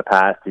in the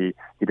past, he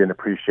didn't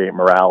appreciate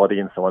morality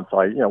and so on.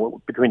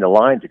 So between the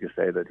lines, you could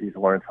say that he's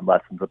learned some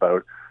lessons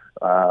about,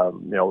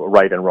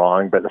 right and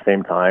wrong, but at the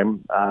same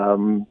time,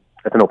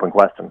 it's an open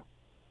question.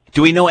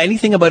 Do we know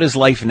anything about his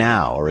life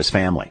now or his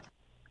family?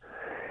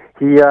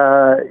 He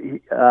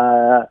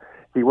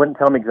wouldn't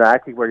tell me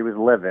exactly where he was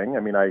living.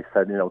 I mean, I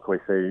said, can we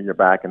say you're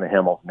back in the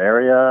Hamilton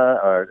area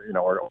or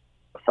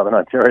Southern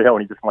Ontario?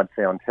 And he just wanted to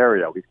say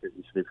Ontario. He said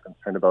he was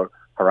concerned about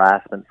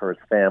harassment for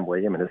his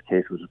family. I mean, his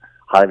case was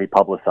highly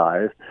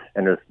publicized,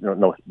 and there's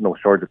no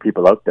shortage of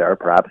people out there,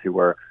 perhaps, who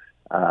were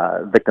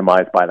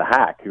victimized by the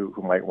hack, who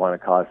might want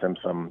to cause him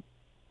some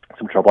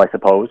trouble, I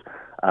suppose.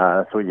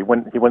 So he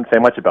wouldn't say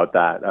much about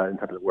that in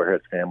terms of where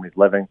his family's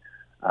living.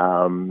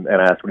 And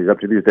I asked what he's up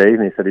to these days,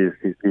 and he said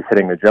he's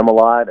hitting the gym a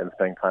lot and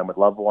spending time with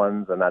loved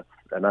ones, and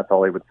that's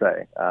all he would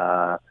say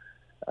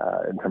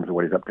in terms of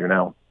what he's up to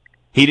now.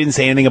 He didn't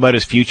say anything about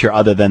his future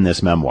other than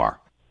this memoir.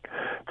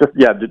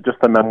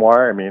 Just the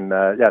memoir. I mean,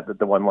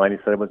 the one line he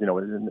said was, in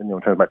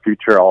terms of my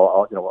future,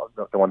 I'll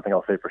the one thing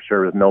I'll say for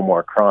sure is no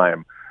more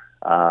crime.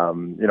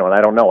 And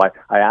I don't know.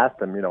 I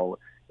asked him,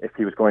 if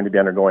he was going to be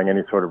undergoing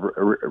any sort of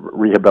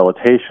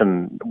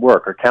rehabilitation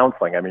work or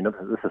counseling. I mean, this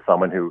is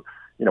someone who,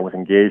 was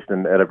engaged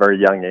at a very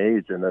young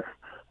age in this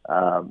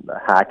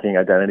hacking,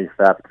 identity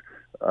theft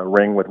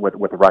ring with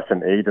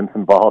Russian agents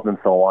involved and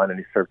so on, and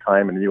he served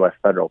time in the U.S.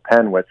 federal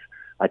pen, which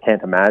I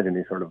can't imagine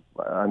he sort of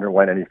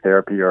underwent any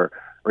therapy or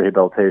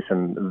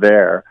rehabilitation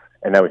there,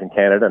 and now he's in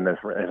Canada and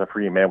is a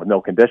free man with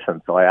no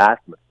conditions. So I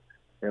asked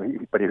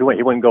him, but he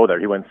wouldn't go there.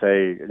 He wouldn't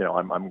say,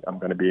 I'm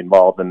going to be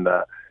involved in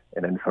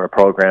any sort of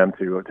program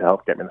to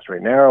help get me in the straight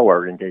and narrow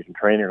or engage in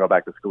training or go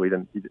back to school. He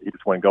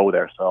just wouldn't go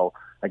there. So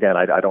again,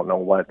 I don't know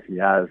what he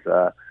has.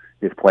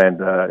 He's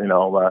planned.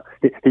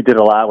 He did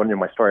a lot when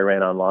my story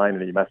ran online,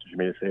 and he messaged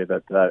me to say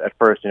that at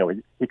first,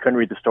 he couldn't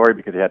read the story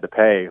because he had to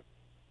pay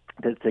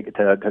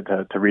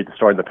to read the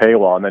story in the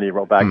paywall, and then he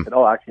wrote back and said,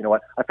 "Oh, actually, you know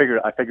what? I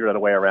figured out a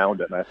way around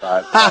it." And I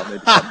thought,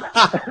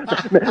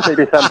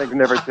 maybe something's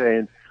never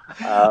changed.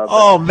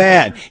 Oh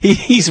man,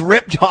 he's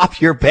ripped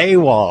off your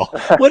paywall.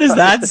 What does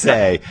that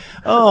say?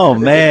 Oh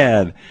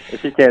man,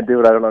 if he can't do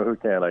it, I don't know who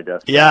can. I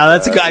guess. Yeah,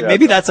 that's a guy.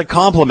 Maybe that's a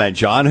compliment,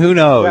 John. Who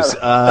knows?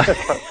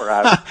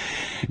 Perhaps.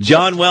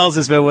 John Wells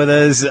has been with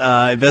us,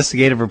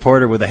 investigative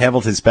reporter with the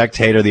Hamilton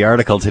Spectator. The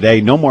article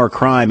today: No More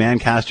Crime.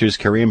 Ancaster's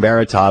Karim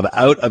Baratov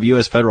out of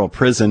U.S. federal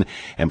prison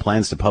and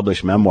plans to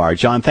publish memoir.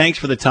 John, thanks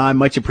for the time.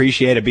 Much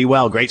appreciated. Be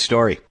well. Great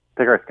story.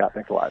 Take care, Scott.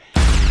 Thanks a lot.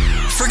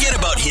 Forget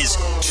about his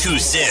 2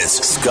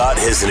 cents. Scott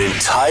has an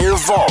entire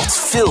vault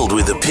filled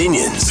with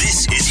opinions.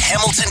 This is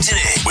Hamilton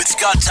Today with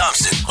Scott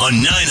Thompson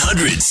on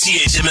 900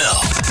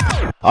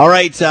 CHML. All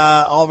right.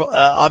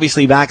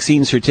 Obviously,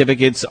 vaccine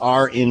certificates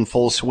are in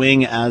full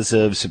swing as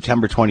of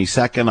September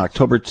 22nd.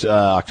 October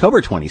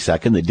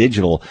 22nd, the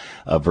digital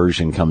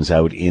version comes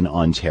out in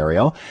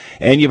Ontario.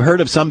 And you've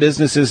heard of some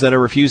businesses that are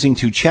refusing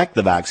to check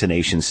the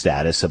vaccination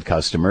status of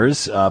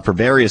customers for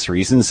various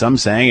reasons. Some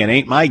saying it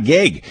ain't my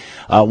gig.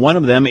 One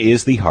of them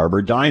is the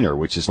Harbor Diner,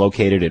 which is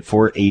located at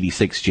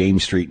 486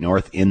 James Street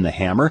North in the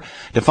Hammer.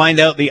 To find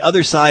out the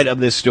other side of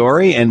this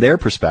story and their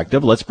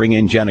perspective, let's bring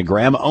in Jenna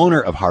Graham, owner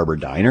of Harbor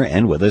Diner,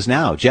 and with us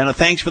now. Jenna,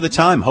 thanks for the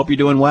time. Hope you're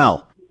doing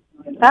well.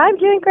 I'm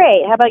doing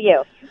great. How about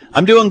you?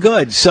 I'm doing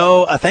good.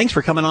 So thanks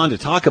for coming on to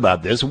talk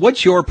about this.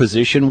 What's your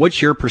position?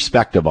 What's your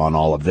perspective on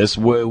all of this?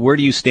 Where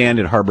do you stand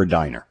at Harbor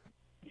Diner?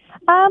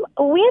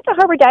 We at the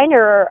Harbor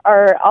Diner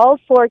are all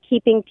for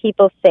keeping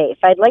people safe.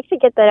 I'd like to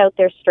get that out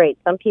there straight.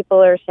 Some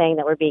people are saying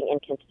that we're being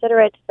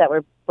inconsiderate, that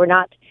we're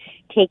not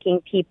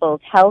taking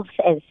people's health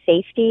and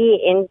safety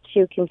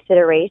into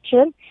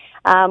consideration.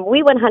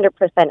 We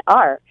 100%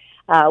 are.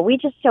 We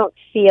just don't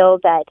feel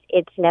that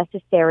it's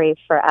necessary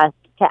for us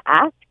to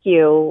ask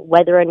you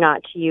whether or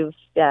not you've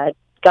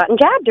gotten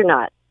jabbed or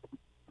not.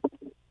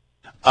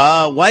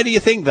 Why do you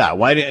think that?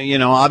 Why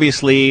do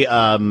obviously,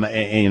 I'm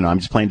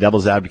just playing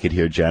devil's advocate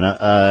here,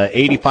 Jenna.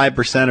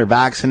 85% are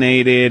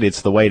vaccinated.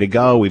 It's the way to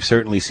go. We've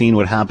certainly seen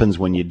what happens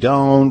when you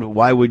don't.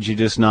 Why would you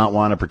just not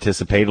want to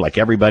participate like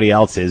everybody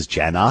else is,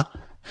 Jenna?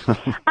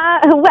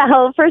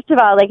 Well, first of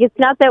all, it's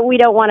not that we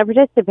don't want to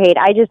participate.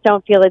 I just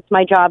don't feel it's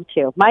my job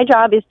to. My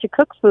job is to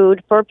cook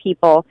food for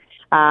people.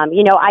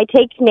 I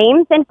take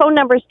names and phone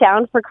numbers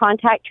down for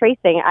contact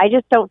tracing. I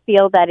just don't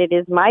feel that it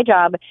is my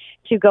job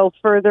to go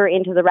further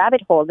into the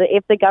rabbit hole.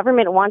 If the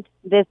government wants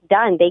this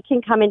done, they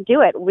can come and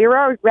do it. We're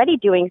already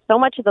doing so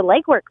much of the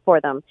legwork for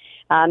them.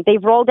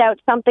 They've rolled out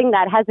something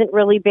that hasn't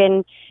really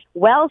been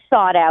well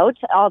thought out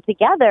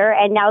altogether,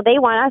 and now they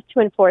want us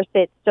to enforce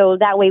it so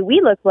that way we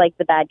look like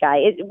the bad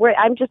guy.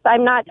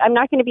 I'm not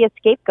going to be a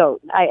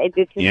scapegoat.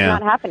 It's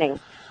not happening.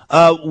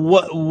 How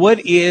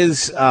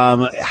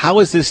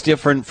is this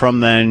different from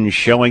then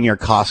showing your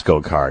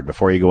Costco card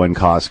before you go in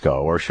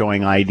Costco, or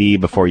showing ID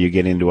before you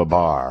get into a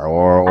bar,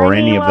 or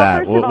any of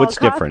that? What's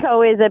different?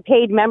 Costco is a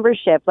paid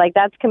membership.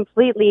 That's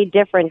completely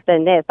different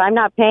than this. I'm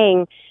not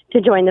paying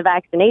to join the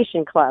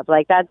vaccination club.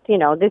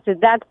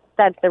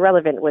 That's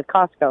irrelevant with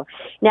Costco.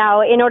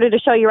 Now, in order to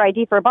show your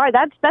ID for a bar,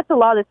 that's a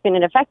law that's been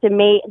in effect and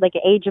made an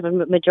age of a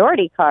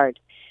majority card.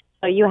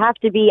 So you have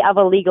to be of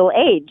a legal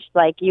age.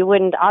 You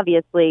wouldn't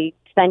obviously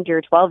send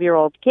your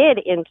 12-year-old kid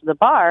into the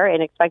bar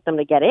and expect them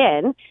to get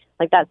in.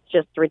 That's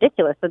just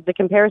ridiculous. The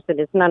comparison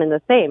is none and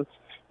the same.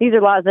 These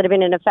are laws that have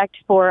been in effect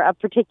for a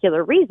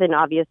particular reason,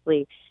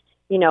 obviously.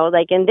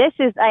 And this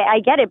is, I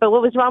get it, but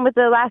what was wrong with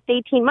the last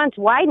 18 months?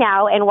 Why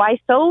now, and why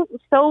so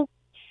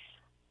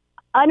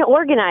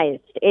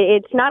unorganized?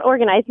 It's not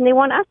organized, and they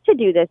want us to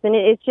do this, and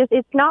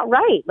it's not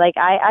right.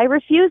 I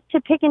refuse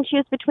to pick and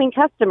choose between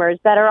customers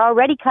that are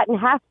already cut in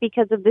half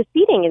because of the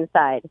seating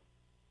inside.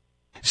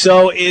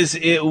 So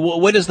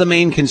what is the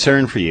main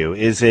concern for you?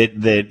 Is it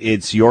that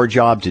it's your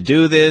job to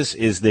do this?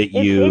 Is that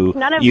you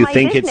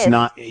think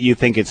business. you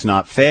think it's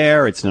not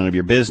fair? It's none of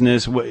your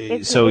business.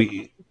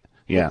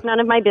 Yeah. It's none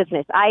of my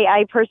business.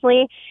 I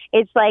personally,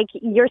 it's like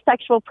your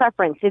sexual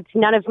preference. It's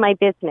none of my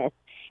business.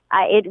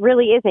 It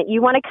really isn't.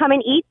 You want to come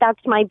and eat? That's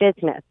my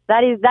business.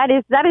 That is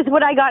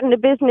what I got into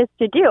business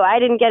to do. I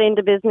didn't get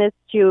into business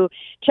to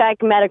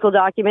check medical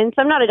documents.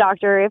 I'm not a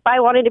doctor. If I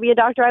wanted to be a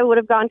doctor, I would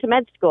have gone to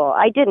med school.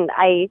 I didn't.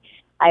 I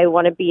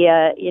want to be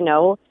a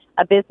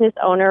business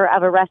owner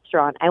of a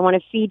restaurant. I want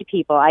to feed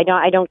people. I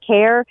don't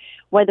care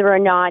whether or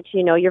not,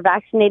 you're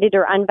vaccinated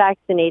or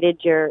unvaccinated,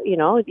 you're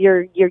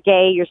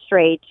gay, you're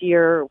straight,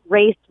 your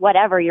race,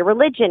 whatever, your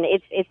religion.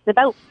 It's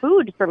about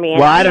food for me.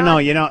 Well, I don't know.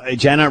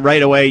 Jenna,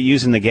 right away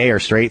using the gay or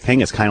straight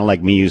thing is kind of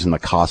like me using the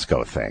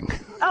Costco thing.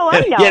 Oh, I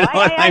know.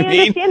 I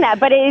understand that,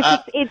 but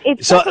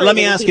it's so let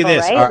me ask you people,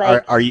 this.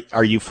 Right?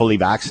 Are you fully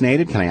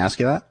vaccinated? Can I ask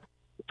you that?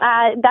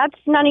 That's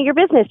none of your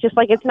business, just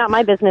like it's not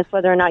my business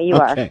whether or not you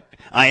are.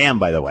 I am,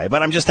 by the way,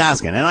 but I'm just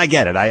asking, and I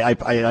get it.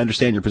 I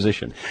understand your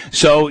position.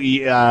 So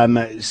you're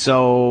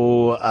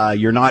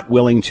not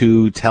willing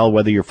to tell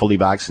whether you're fully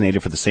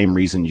vaccinated for the same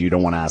reason you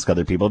don't want to ask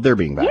other people if they're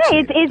being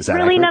vaccinated. Yeah, it's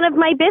really none of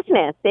my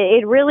business.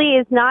 It really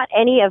is not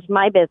any of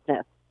my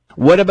business.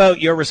 What about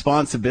your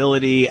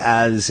responsibility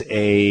as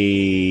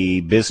a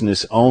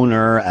business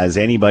owner, as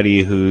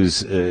anybody who's,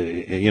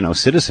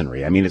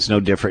 citizenry? I mean, it's no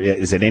different.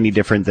 Is it any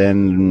different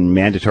than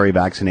mandatory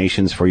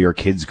vaccinations for your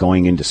kids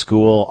going into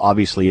school?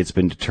 Obviously, it's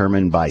been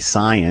determined by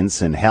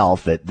science and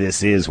health that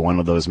this is one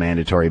of those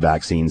mandatory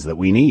vaccines that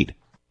we need.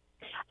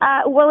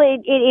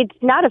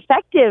 It's not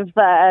effective,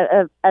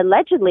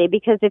 allegedly,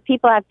 because if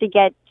people have to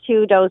get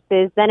 2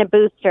 doses, then a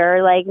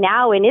booster, like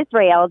now in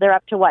Israel, they're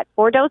up to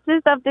 4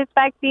 doses of this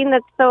vaccine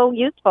that's so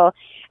useful,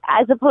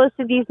 as opposed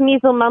to these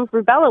measles, mumps,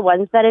 rubella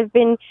ones that have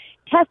been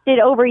tested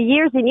over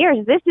years and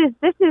years. This is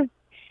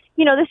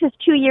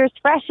 2 years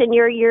fresh, and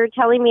you're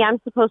telling me I'm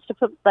supposed to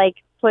put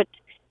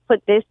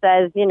this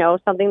as,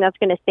 something that's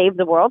going to save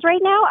the world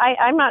right now?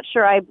 I'm not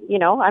sure I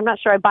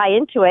buy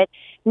into it.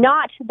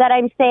 Not that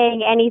I'm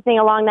saying anything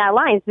along that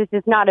lines. This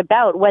is not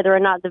about whether or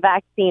not the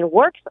vaccine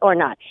works or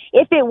not.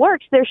 If it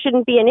works, there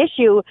shouldn't be an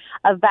issue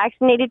of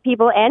vaccinated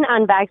people and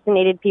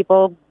unvaccinated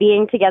people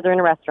being together in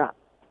a restaurant.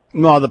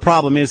 Well, the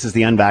problem is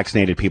the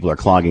unvaccinated people are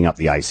clogging up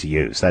the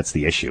ICUs. That's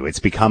the issue. It's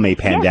become a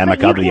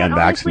pandemic of the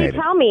unvaccinated.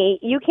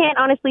 You can't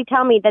honestly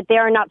tell me that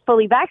there are not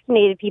fully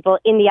vaccinated people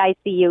in the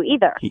ICU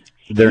either.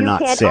 They're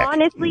not sick.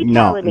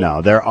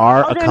 No, there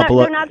are a couple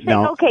of.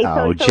 Okay,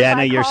 so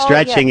Jenna, you're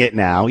stretching it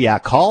now. Yeah,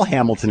 call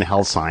Hamilton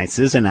Health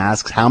Sciences and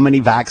ask how many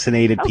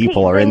vaccinated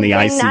people are in the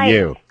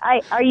ICU.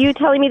 Are you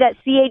telling me that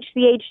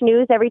CHCH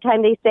News, every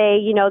time they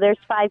say, there's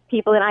 5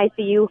 people in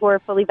ICU who are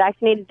fully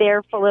vaccinated,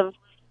 they're full of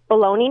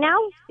baloney now?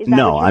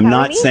 No, I'm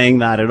not saying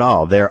that at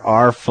all. There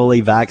are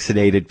fully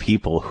vaccinated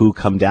people who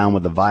come down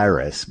with the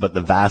virus, but the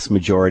vast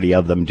majority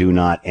of them do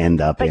not end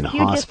up in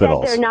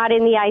hospitals. Just said they're not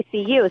in the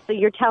ICU, so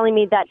you're telling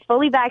me that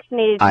fully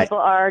vaccinated people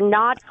are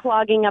not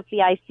clogging up the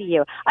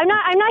ICU. I'm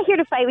not here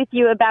to fight with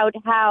you about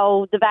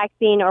how the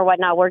vaccine or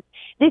whatnot works.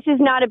 This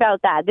is not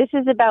about that. This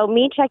is about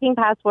me checking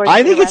passports.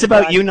 I think it's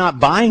about you not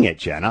buying it,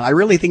 Jenna. I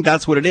really think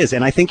that's what it is,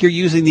 and I think you're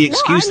using the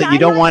excuse that you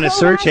don't want to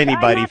search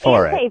anybody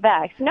for it.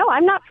 Anti-vax. No,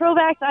 I'm not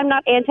pro-vax. I'm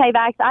not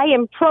anti-vax. I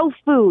am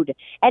pro-food,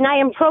 and I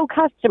am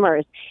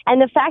pro-customers.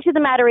 And the fact of the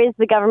matter is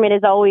the government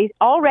has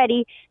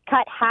already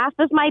cut half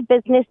of my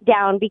business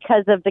down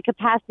because of the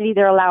capacity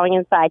they're allowing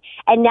inside.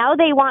 And now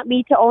they want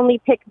me to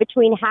only pick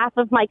between half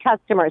of my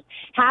customers,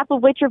 half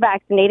of which are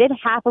vaccinated,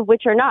 half of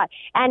which are not.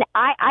 And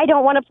I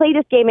don't want to play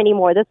this game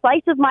anymore. The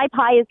slice of my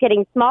pie is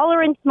getting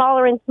smaller and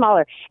smaller and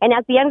smaller. And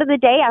at the end of the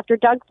day, after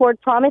Doug Ford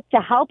promised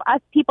to help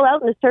us people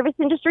out in the service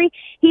industry,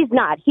 he's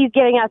not. He's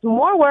giving us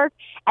more work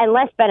and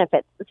less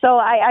benefits. So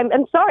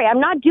I'm sorry, I'm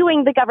not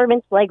doing the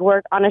government's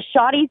legwork on a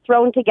shoddy,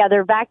 thrown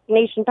together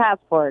vaccination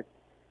passport.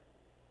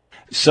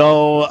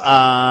 So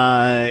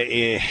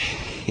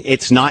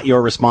it's not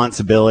your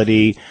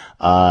responsibility,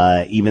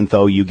 even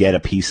though you get a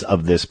piece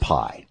of this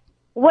pie.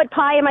 What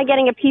pie am I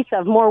getting a piece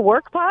of? More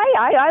work pie?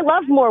 I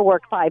love more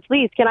work pie.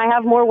 Please, can I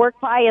have more work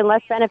pie and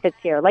less benefits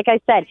here? Like I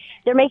said,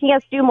 they're making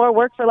us do more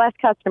work for less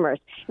customers.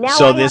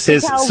 Now this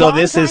is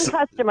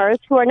customers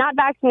who are not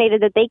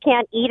vaccinated that they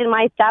can't eat in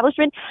my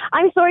establishment.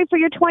 I'm sorry for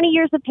your 20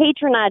 years of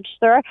patronage,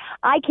 sir.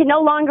 I can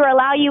no longer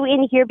allow you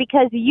in here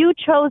because you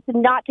chose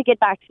not to get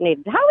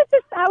vaccinated. How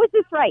is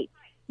this right?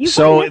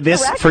 So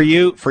this for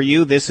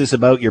you, this is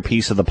about your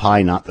piece of the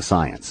pie, not the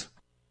science.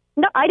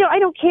 No, I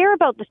don't care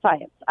about the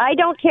science. I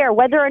don't care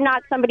whether or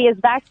not somebody is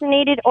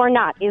vaccinated or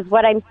not, is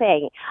what I'm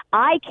saying.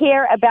 I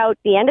care about,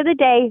 the end of the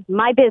day,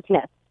 my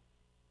business.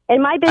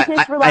 And my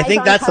business relies I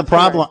think on that's customers. the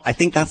problem. I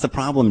think that's the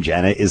problem,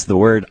 Jenna, is the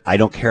word, I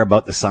don't care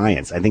about the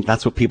science. I think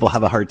that's what people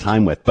have a hard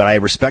time with. But I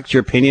respect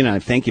your opinion, and I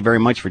thank you very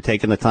much for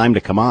taking the time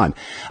to come on.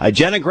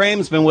 Jenna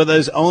Graham's been with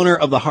us, owner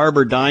of the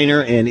Harbor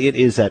Diner, and it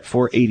is at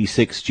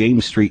 486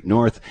 James Street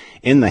North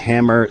in the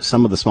Hammer.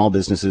 Some of the small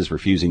businesses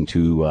refusing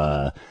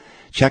to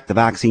check the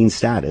vaccine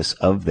status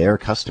of their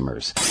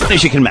customers.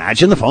 As you can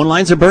imagine, the phone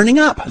lines are burning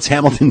up. It's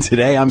Hamilton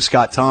Today. I'm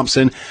Scott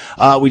Thompson.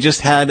 We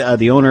just had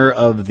the owner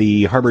of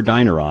the Harbor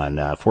Diner on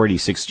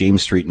 486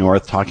 James Street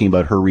North talking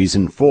about her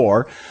reason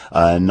for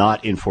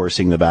not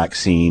enforcing the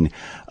vaccine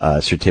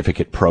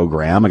certificate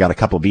program. I got a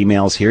couple of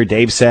emails here.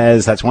 Dave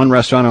says, that's one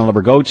restaurant I'll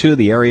never go to.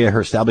 The area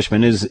her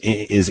establishment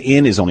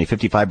is only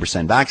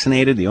 55%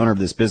 vaccinated. The owner of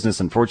this business,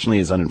 unfortunately,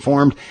 is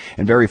uninformed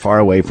and very far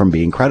away from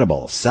being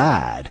credible.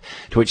 Sad.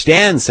 To which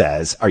Dan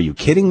says, are you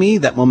kidding me?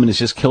 That woman has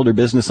just killed her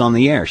business on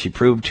the air. She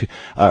proved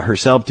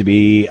herself to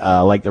be,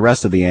 like the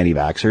rest of the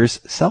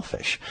anti-vaxxers,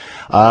 selfish.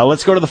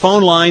 Let's go to the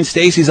phone line.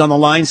 Stacy's on the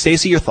line.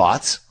 Stacy, your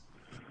thoughts?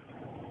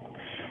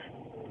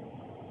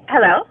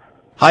 Hello.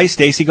 Hi,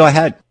 Stacy. Go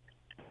ahead.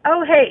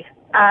 Oh, hey.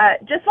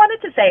 Just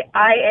wanted to say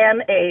I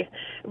am a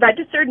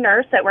registered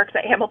nurse that works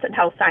at Hamilton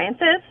Health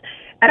Sciences,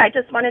 and I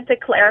just wanted to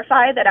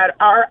clarify that at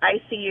our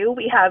ICU,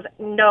 we have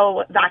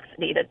no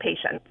vaccinated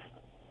patients.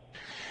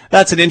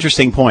 That's an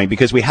interesting point,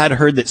 because we had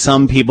heard that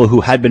some people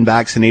who had been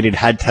vaccinated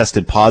had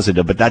tested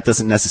positive, but that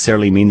doesn't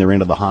necessarily mean they're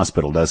into the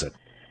hospital, does it?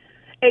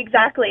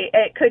 Exactly.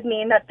 It could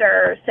mean that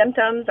their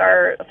symptoms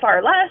are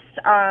far less.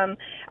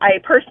 I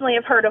personally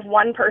have heard of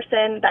one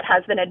person that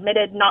has been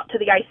admitted not to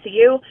the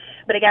ICU,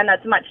 but again,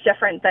 that's much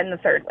different than the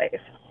third wave.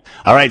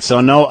 All right,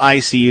 so no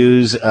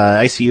ICUs.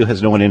 ICU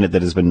has no one in it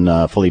that has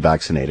been fully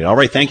vaccinated. All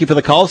right, thank you for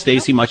the call,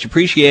 Stacey. Much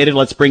appreciated.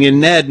 Let's bring in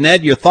Ned.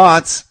 Ned, your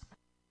thoughts?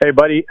 Hey,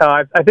 buddy.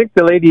 I think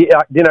the lady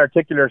didn't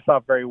articulate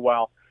herself very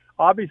well.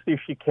 Obviously,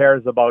 she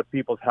cares about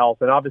people's health,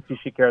 and obviously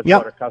she cares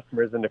about her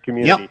customers in the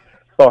community.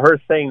 So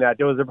her saying that,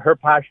 her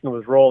passion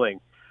was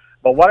rolling.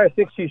 But what I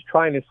think she's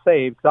trying to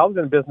say, because I was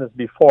in business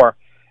before,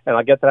 and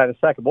I'll get to that in a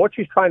second, but what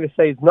she's trying to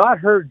say is not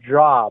her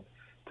job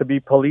to be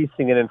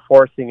policing and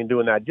enforcing and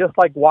doing that. Just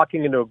like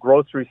walking into a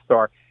grocery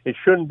store, it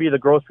shouldn't be the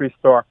grocery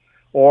store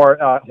or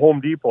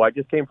Home Depot. I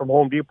just came from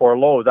Home Depot or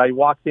Lowe's. I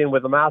walked in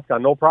with a mask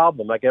on, no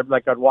problem, like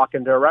I'd walk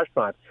into a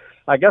restaurant.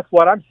 I guess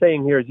what I'm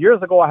saying here is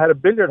years ago I had a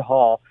billiard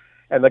hall,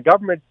 and the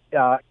government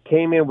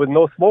came in with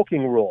no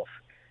smoking rules.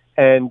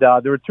 And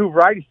there were two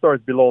variety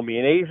stores below me,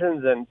 and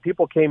Asians and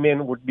people came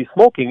in would be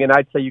smoking, and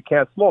I'd say, you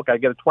can't smoke.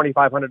 I'd get a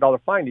 $2,500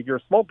 fine if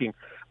you're smoking.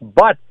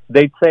 But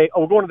they'd say,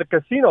 oh, we're going to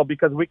the casino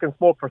because we can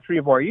smoke for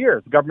 3 more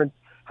years. The government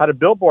had a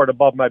billboard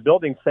above my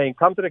building saying,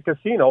 come to the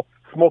casino,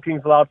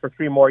 smoking's allowed for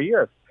 3 more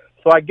years.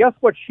 So I guess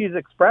what she's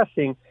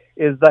expressing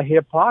is the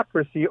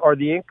hypocrisy or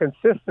the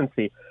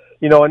inconsistency.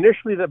 You know,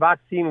 initially the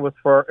vaccine was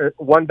for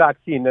one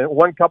vaccine, and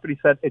one company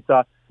said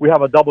we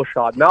have a double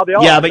shot. Now they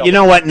all have but you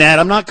know what, Ned?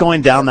 I'm not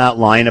going down that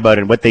line about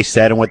it, what they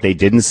said and what they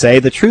didn't say.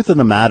 The truth of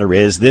the matter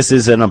is this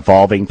is an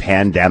evolving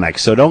pandemic,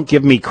 so don't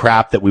give me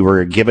crap that we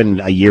were given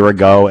a year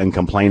ago and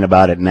complain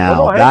about it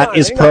now. That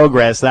is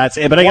progress. That's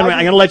it. But I'm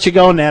going to let you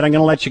go, Ned. I'm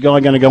going to let you go.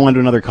 I'm going to go on to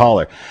another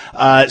caller.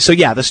 So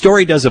yeah, the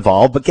story does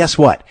evolve, but guess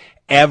what?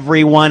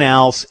 Everyone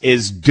else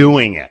is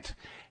doing it.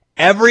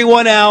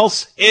 Everyone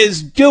else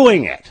is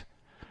doing it.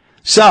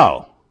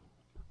 So,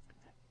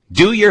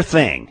 do your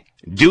thing.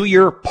 Do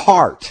your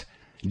part.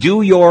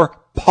 Do your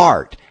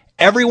part.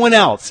 Everyone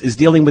else is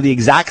dealing with the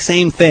exact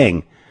same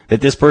thing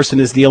that this person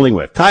is dealing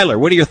with. Tyler,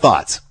 what are your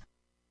thoughts?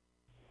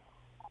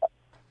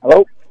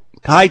 Hello?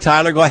 Hi,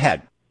 Tyler. Go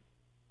ahead.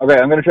 Okay,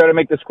 I'm going to try to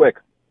make this quick.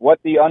 What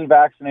the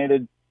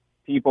unvaccinated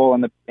people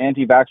and the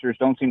anti-vaxxers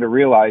don't seem to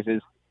realize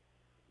is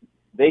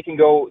they can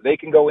go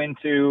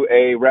into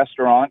a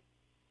restaurant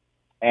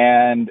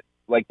and,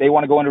 like, they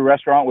want to go into a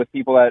restaurant with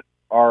people that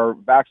are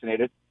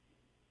vaccinated.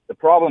 The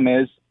problem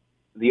is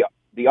the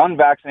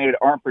unvaccinated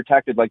aren't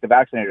protected like the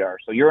vaccinated are.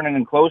 So you're in an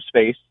enclosed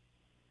space,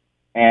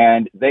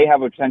 and they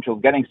have a potential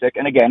of getting sick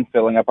and, again,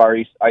 filling up our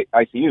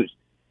ICUs.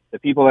 The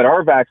people that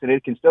are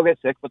vaccinated can still get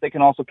sick, but they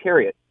can also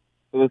carry it.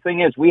 So the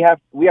thing is, we have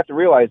to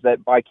realize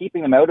that by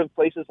keeping them out of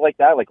places like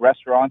that, like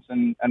restaurants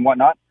and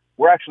whatnot,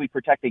 we're actually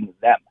protecting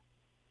them.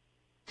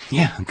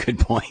 Yeah, good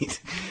point.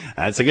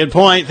 That's a good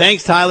point.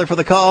 Thanks, Tyler, for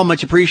the call.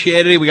 Much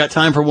appreciated. We got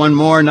time for one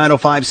more.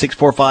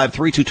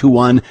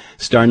 905-645-3221,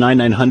 star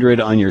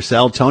 9900 on your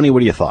cell. Tony,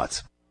 what are your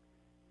thoughts?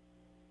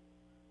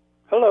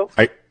 Hello.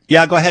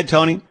 Yeah, go ahead,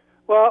 Tony.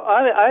 Well,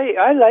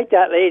 I like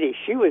that lady.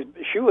 She was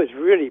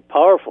really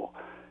powerful,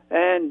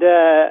 and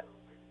a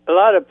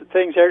lot of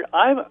things there.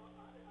 I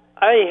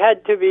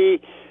had to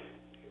be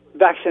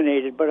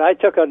vaccinated, but I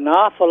took an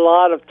awful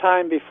lot of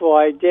time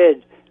before I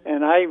did.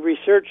 And I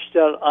researched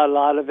a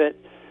lot of it,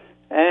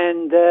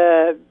 and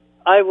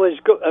I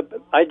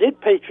did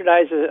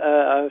patronize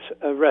a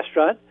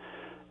restaurant,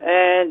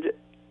 and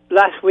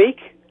last week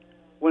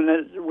when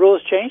the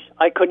rules changed,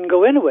 I couldn't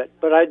go into it,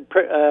 but I'd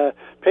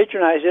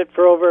patronized it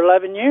for over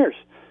 11 years.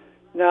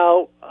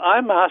 Now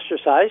I'm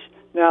ostracized.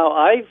 Now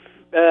I've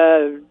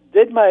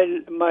did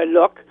my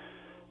look,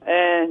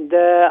 and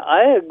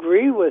I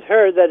agree with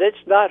her that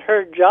it's not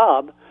her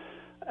job.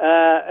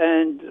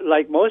 And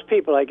like most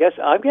people, I guess,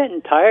 I'm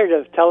getting tired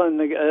of telling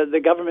the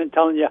government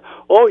telling you,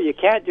 oh, you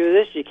can't do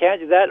this, you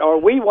can't do that, or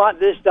we want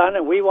this done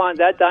and we want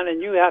that done,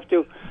 and you have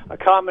to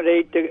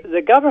accommodate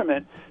the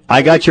government.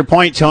 I got your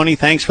point, Tony.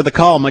 Thanks for the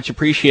call. Much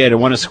appreciated. I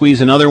want to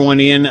squeeze another one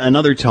in.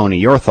 Another Tony,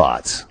 your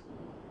thoughts?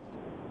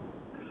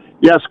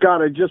 Yeah,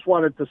 Scott, I just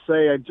wanted to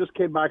say I just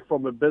came back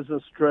from a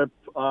business trip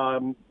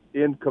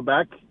in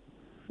Quebec.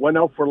 Went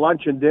out for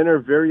lunch and dinner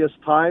various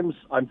times.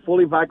 I'm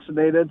fully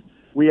vaccinated.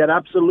 We had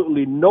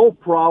absolutely no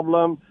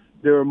problem.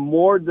 They were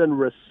more than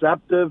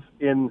receptive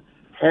in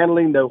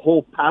handling the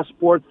whole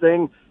passport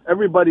thing.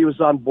 Everybody was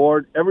on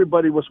board.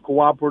 Everybody was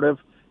cooperative.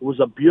 It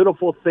was a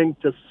beautiful thing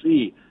to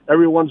see.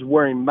 Everyone's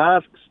wearing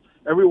masks.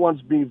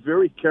 Everyone's being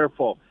very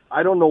careful.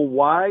 I don't know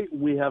why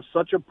we have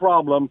such a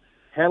problem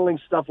handling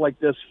stuff like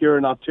this here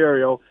in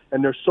Ontario,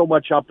 and there's so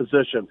much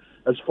opposition.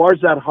 As far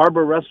as that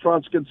Harbor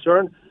restaurant's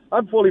concerned,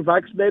 I'm fully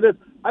vaccinated.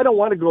 I don't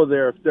want to go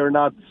there if they're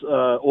not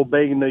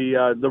obeying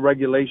the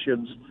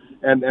regulations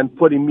and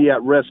putting me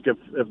at risk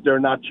if they're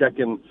not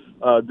checking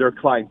their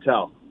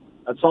clientele.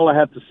 That's all I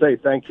have to say.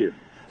 Thank you.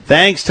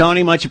 Thanks,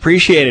 Tony. Much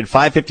appreciated.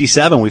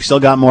 5:57. We've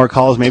still got more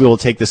calls. Maybe we'll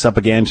take this up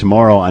again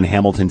tomorrow on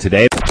Hamilton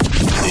Today.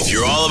 If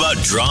you're all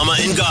about drama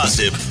and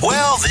gossip,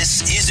 well,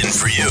 this isn't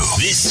for you.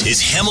 This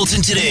is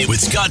Hamilton Today with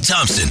Scott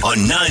Thompson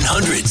on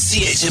 900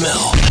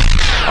 CHML.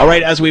 All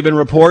right, as we've been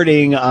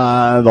reporting, the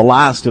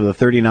last of the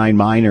 39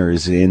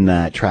 miners in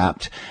that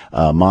trapped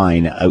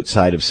mine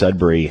outside of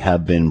Sudbury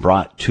have been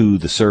brought to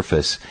the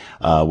surface,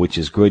 which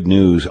is good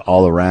news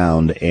all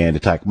around. And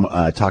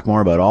to talk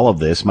more about all of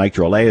this, Mike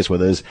Drolet is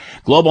with us,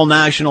 global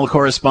national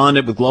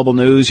correspondent with Global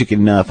News. You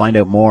can find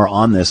out more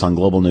on this on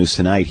Global News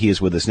tonight. He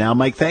is with us now.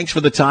 Mike, thanks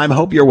for the time.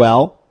 Hope you're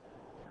well.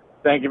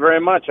 Thank you very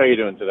much. How are you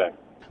doing today?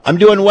 I'm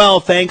doing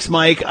well, thanks,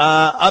 Mike.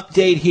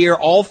 Update here,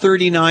 all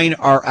 39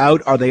 are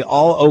out. Are they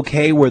all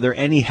okay? Were there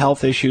any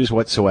health issues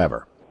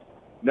whatsoever?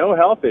 No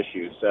health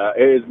issues.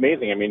 It is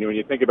amazing. I mean, when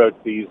you think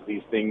about these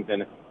things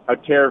and how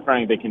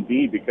terrifying they can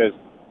be, because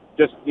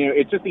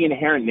it's just the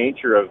inherent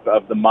nature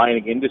of the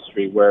mining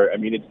industry where, I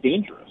mean, it's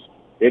dangerous.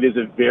 It is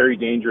a very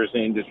dangerous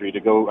industry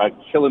to go a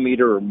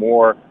kilometer or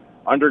more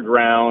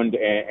underground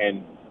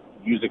and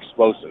use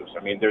explosives.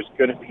 I mean, there's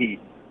going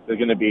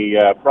to be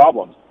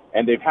problems.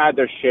 And they've had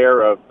their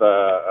share of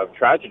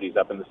tragedies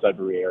up in the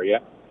Sudbury area.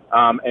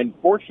 And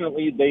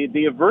fortunately,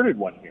 they averted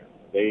one here.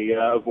 They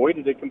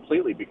avoided it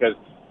completely because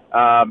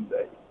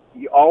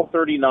all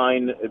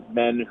 39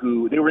 men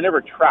they were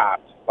never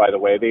trapped, by the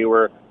way. They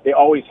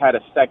always had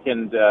a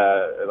second,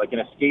 like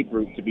an escape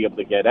route to be able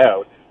to get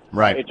out.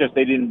 Right. It just,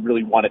 they didn't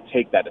really want to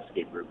take that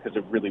escape route because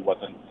it really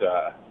wasn't,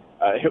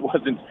 it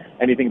wasn't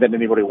anything that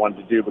anybody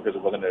wanted to do because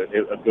it wasn't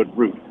a good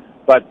route.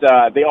 But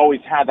they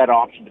always had that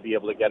option to be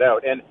able to get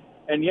out.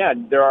 And yeah,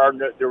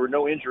 there were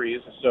no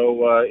injuries,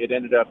 so it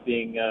ended up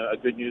being a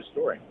good news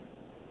story.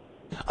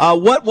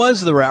 What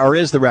was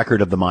is the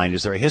record of the mine?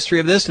 Is there a history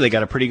of this? Do they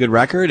got a pretty good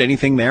record?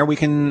 Anything there we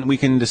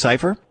can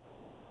decipher?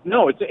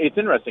 No, it's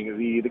interesting.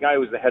 The guy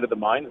who was the head of the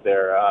mines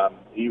there,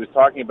 he was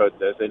talking about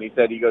this, and he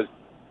said,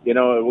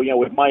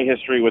 with my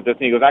history with this,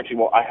 and he goes, actually,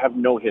 well, I have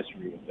no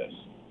history with this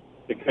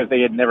because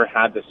they had never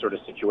had this sort of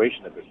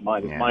situation at this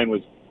mine. This mine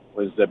was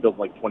built in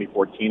like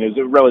 2014. It was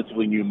a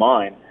relatively new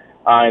mine.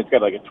 It's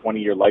got like a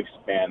 20-year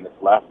lifespan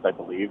that's left, I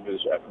believe,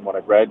 from what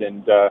I've read,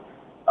 and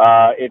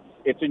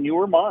it's a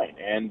newer mine,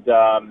 and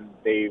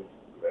they've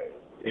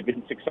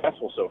been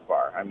successful so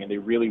far. I mean, they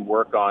really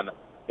work on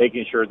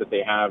making sure that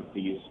they have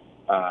these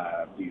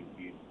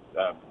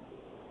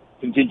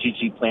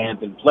contingency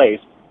plans in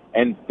place,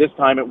 and this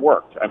time it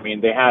worked. I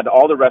mean, they had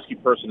all the rescue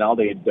personnel.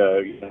 They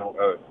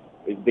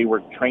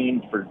were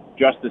trained for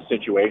just this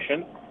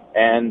situation.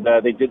 And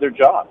they did their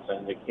jobs,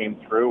 and they came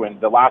through. And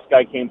the last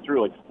guy came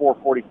through like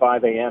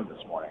 4:45 a.m.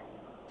 this morning.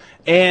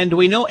 And do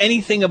we know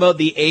anything about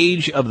the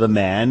age of the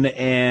men?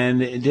 And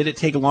did it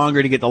take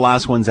longer to get the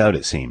last ones out?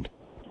 It seemed.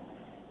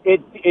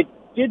 It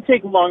did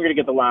take longer to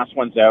get the last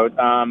ones out.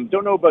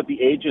 Don't know about the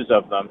ages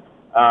of them.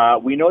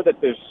 We know that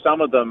there's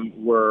some of them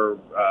were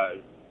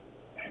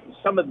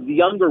some of the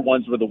younger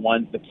ones were the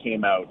ones that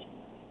came out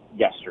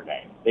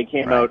yesterday. They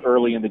came out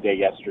early in the day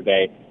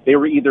yesterday. They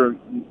were either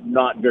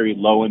not very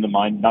low in the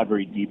mine, not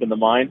very deep in the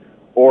mine,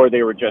 or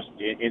they were just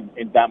in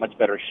that much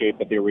better shape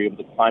that they were able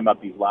to climb up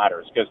these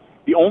ladders. Because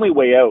the only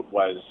way out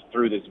was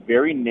through this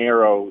very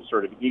narrow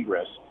sort of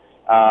egress.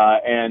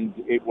 And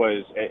it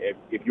was,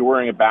 if you're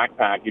wearing a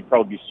backpack, you'd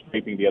probably be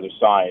scraping the other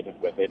side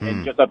with it,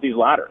 and just up these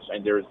ladders.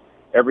 And there's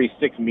every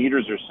 6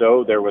 meters or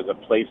so, there was a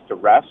place to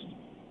rest,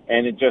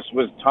 and it just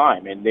was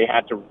time. And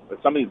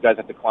some of these guys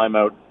had to climb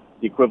out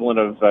the equivalent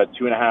of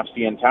 2.5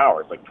 CN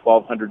towers, like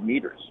 1,200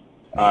 meters,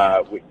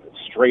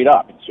 straight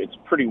up. It's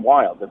pretty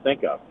wild to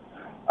think of.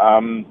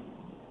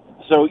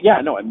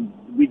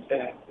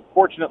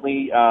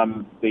 Fortunately,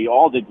 they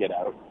all did get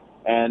out,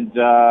 and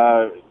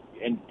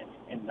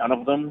none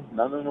of them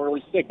were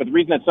really sick. But the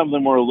reason that some of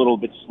them were a little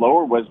bit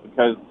slower was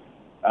because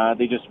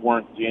they just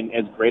weren't in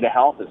as great a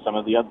health as some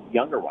of the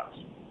younger ones.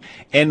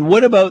 And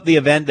what about the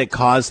event that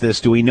caused this?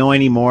 Do we know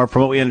any more?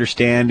 From what we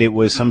understand, it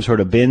was some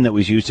sort of bin that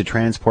was used to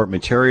transport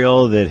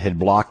material that had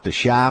blocked the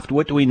shaft.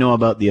 What do we know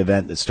about the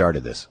event that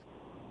started this?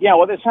 Yeah,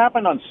 well, this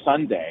happened on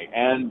Sunday,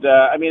 and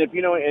I mean, if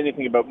you know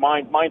anything about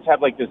mines have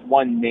like this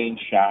one main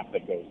shaft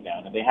that goes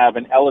down, and they have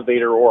an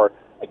elevator or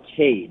a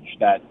cage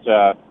that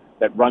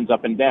runs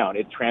up and down.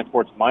 It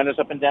transports miners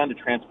up and down,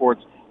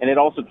 and it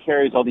also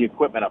carries all the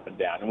equipment up and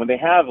down. And when they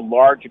have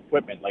large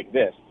equipment like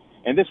this,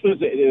 and this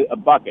was a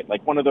bucket,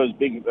 like one of those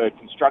big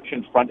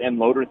construction front-end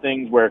loader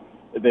things where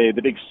the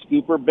big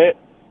scooper bit,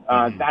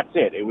 that's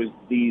it. It was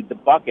the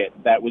bucket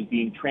that was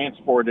being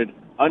transported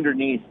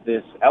underneath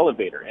this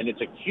elevator, and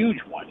it's a huge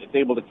one. It's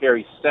able to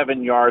carry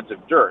 7 yards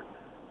of dirt,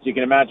 so you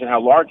can imagine how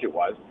large it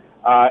was.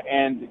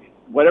 And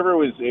whatever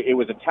it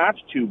was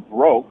attached to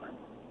broke,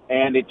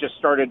 and it just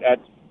started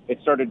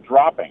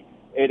dropping.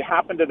 It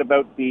happened at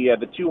about the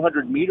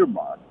 200-meter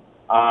mark,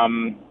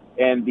 and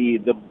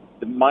the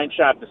mine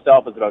shaft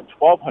itself is about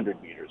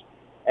 1,200 meters.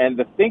 And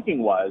the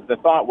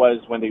thought was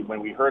when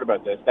we heard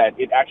about this, that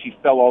it actually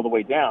fell all the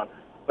way down,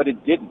 but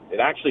it didn't. It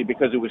actually,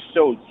 because it was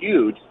so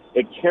huge,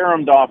 it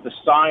caromed off the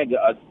sides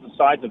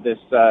of this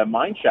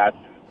mine shaft,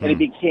 and it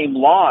became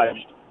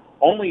lodged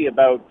only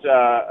about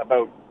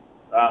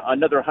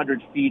another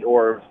 100 feet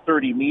or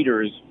 30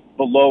 meters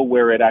below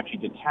where it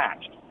actually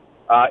detached.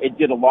 It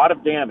did a lot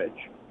of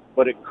damage,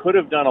 but it could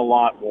have done a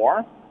lot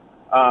more.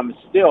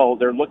 Still,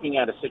 they're looking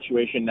at a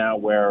situation now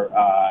where,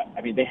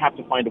 they have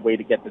to find a way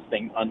to get this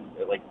thing,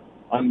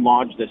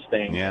 unlodge this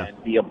thing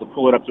and be able to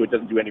pull it up so it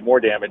doesn't do any more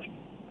damage.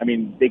 I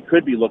mean, they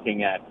could be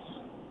looking at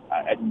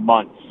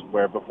months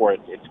before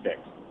it's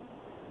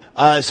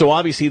fixed. So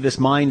obviously this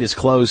mine is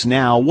closed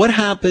now. What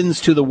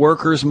happens to the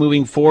workers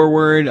moving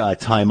forward?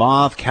 Time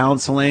off,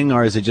 counseling,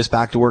 or is it just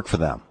back to work for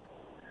them?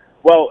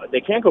 Well, they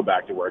can't go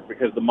back to work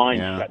because the mine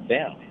shut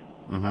down,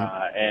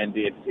 and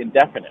it's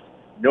indefinite.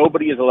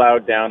 Nobody is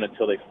allowed down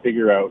until they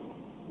figure out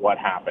what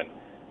happened.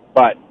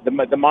 But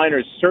the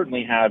miners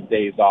certainly have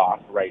days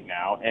off right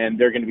now, and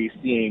they're going to be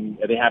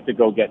they have to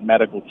go get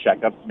medical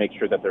checkups to make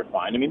sure that they're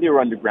fine. I mean, they were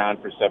underground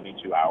for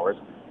 72 hours.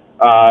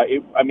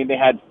 They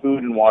had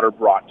food and water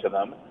brought to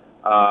them,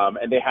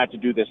 and they had to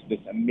do this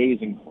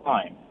amazing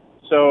climb.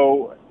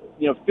 So,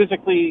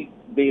 physically,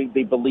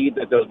 they believe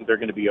that they're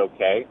going to be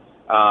okay.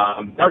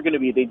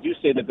 They do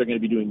say that they're going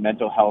to be doing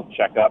mental health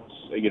checkups,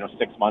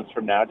 6 months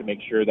from now to make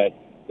sure that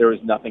there is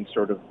nothing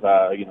sort of,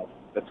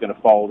 that's going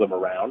to follow them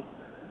around.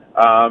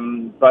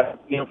 But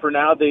for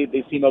now,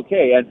 they seem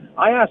okay. And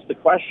I asked the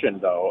question,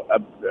 though,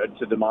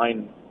 to the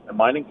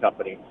mining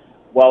company.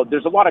 Well,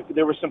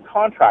 there were some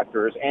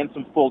contractors and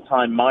some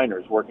full-time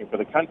miners working for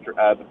the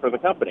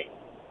company.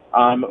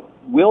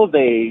 Will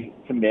they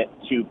commit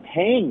to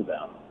paying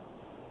them?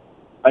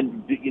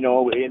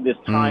 In this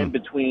time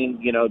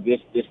between,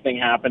 this thing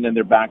happened and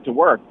they're back to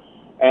work.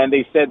 And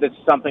they said that's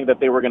something that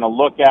they were going to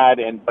look at,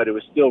 but it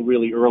was still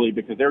really early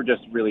because they're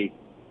just really,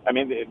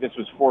 this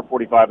was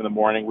 4:45 in the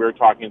morning. We were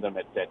talking to them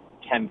at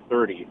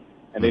 10:30,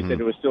 and they said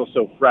it was still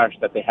so fresh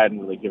that they hadn't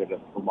really given it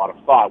a lot of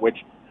thought, which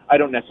I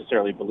don't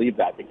necessarily believe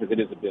that because it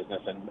is a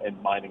business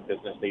and mining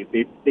business.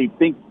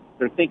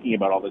 They're thinking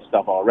about all this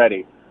stuff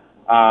already.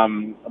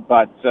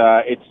 But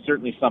it's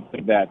certainly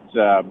something that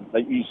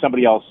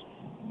somebody else,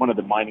 one of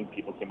the mining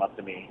people came up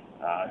to me,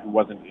 who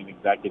wasn't an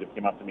executive,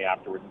 came up to me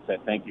afterwards and said,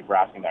 "Thank you for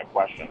asking that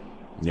question."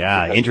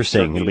 Yeah, because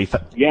interesting. It'll be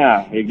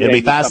it'll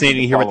be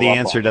fascinating to hear what the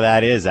answer to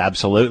that is.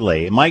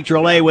 Absolutely. Mike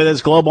Drolet with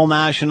us, Global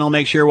National.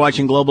 Make sure you're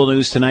watching Global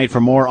News tonight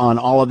for more on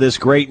all of this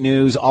great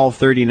news. All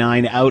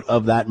 39 out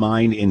of that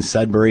mine in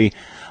Sudbury,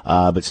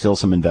 but still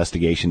some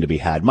investigation to be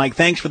had. Mike,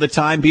 thanks for the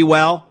time. Be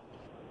well.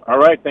 All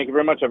right. Thank you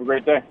very much. Have a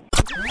great day.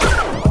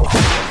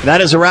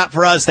 That is a wrap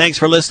for us. Thanks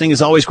for listening.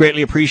 As always,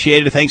 greatly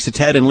appreciated. Thanks to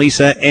Ted and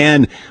Lisa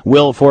and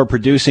Will for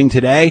producing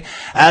today.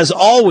 As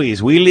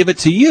always, we leave it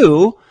to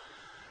you,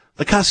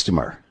 the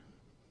customer.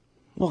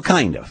 Well,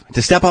 kind of.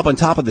 To step up on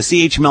top of the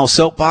CHML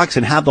soapbox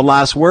and have the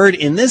last word.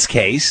 In this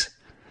case,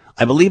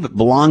 I believe it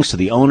belongs to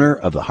the owner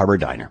of the Harbor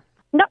Diner.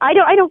 No, I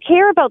don't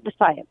care about the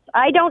science.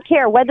 I don't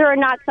care whether or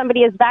not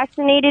somebody is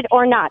vaccinated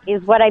or not,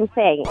 is what I'm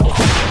saying.